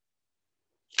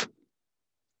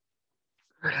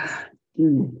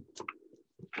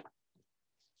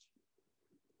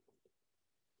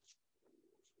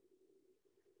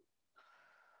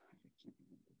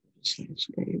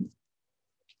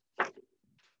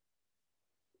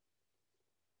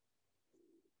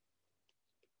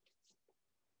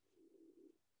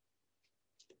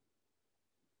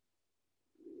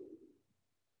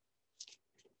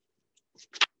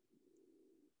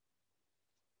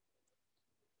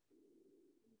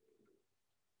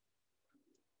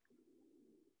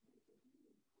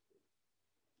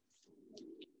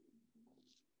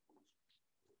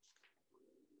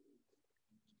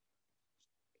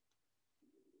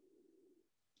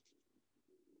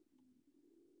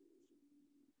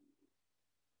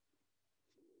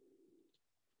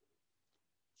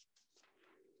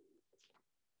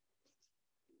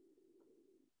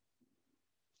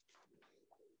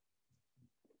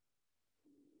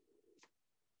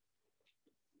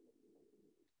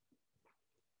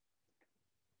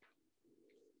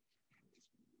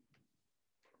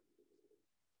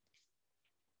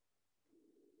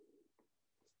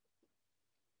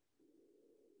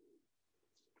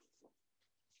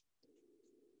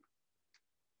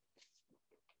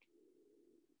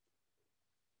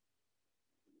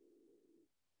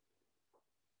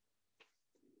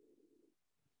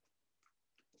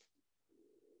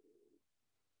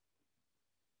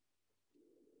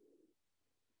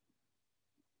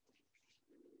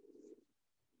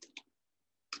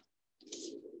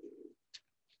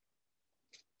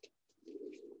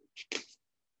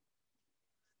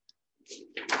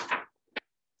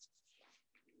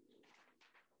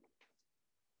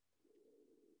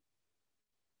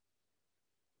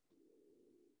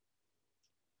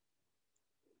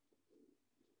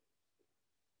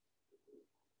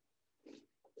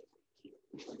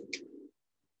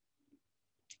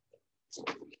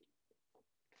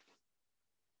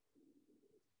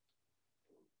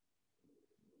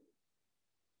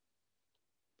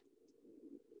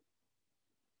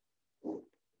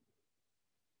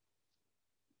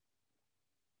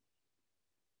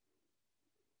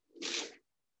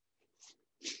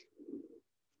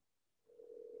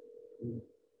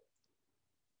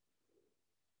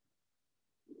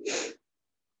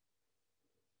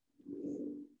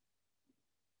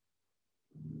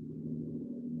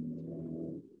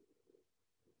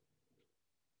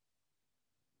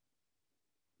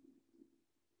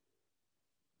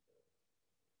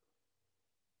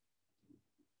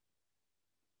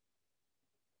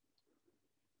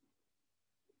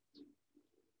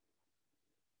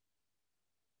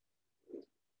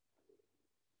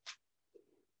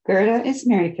 Gerda, it's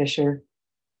Mary Fisher.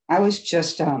 I was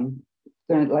just going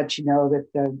to let you know that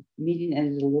the meeting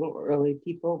ended a little early.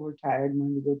 People were tired and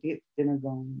wanted to go get dinner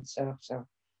going and stuff. So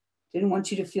didn't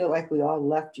want you to feel like we all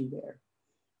left you there.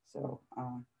 So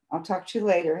I'll talk to you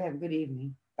later. Have a good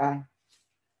evening. Bye.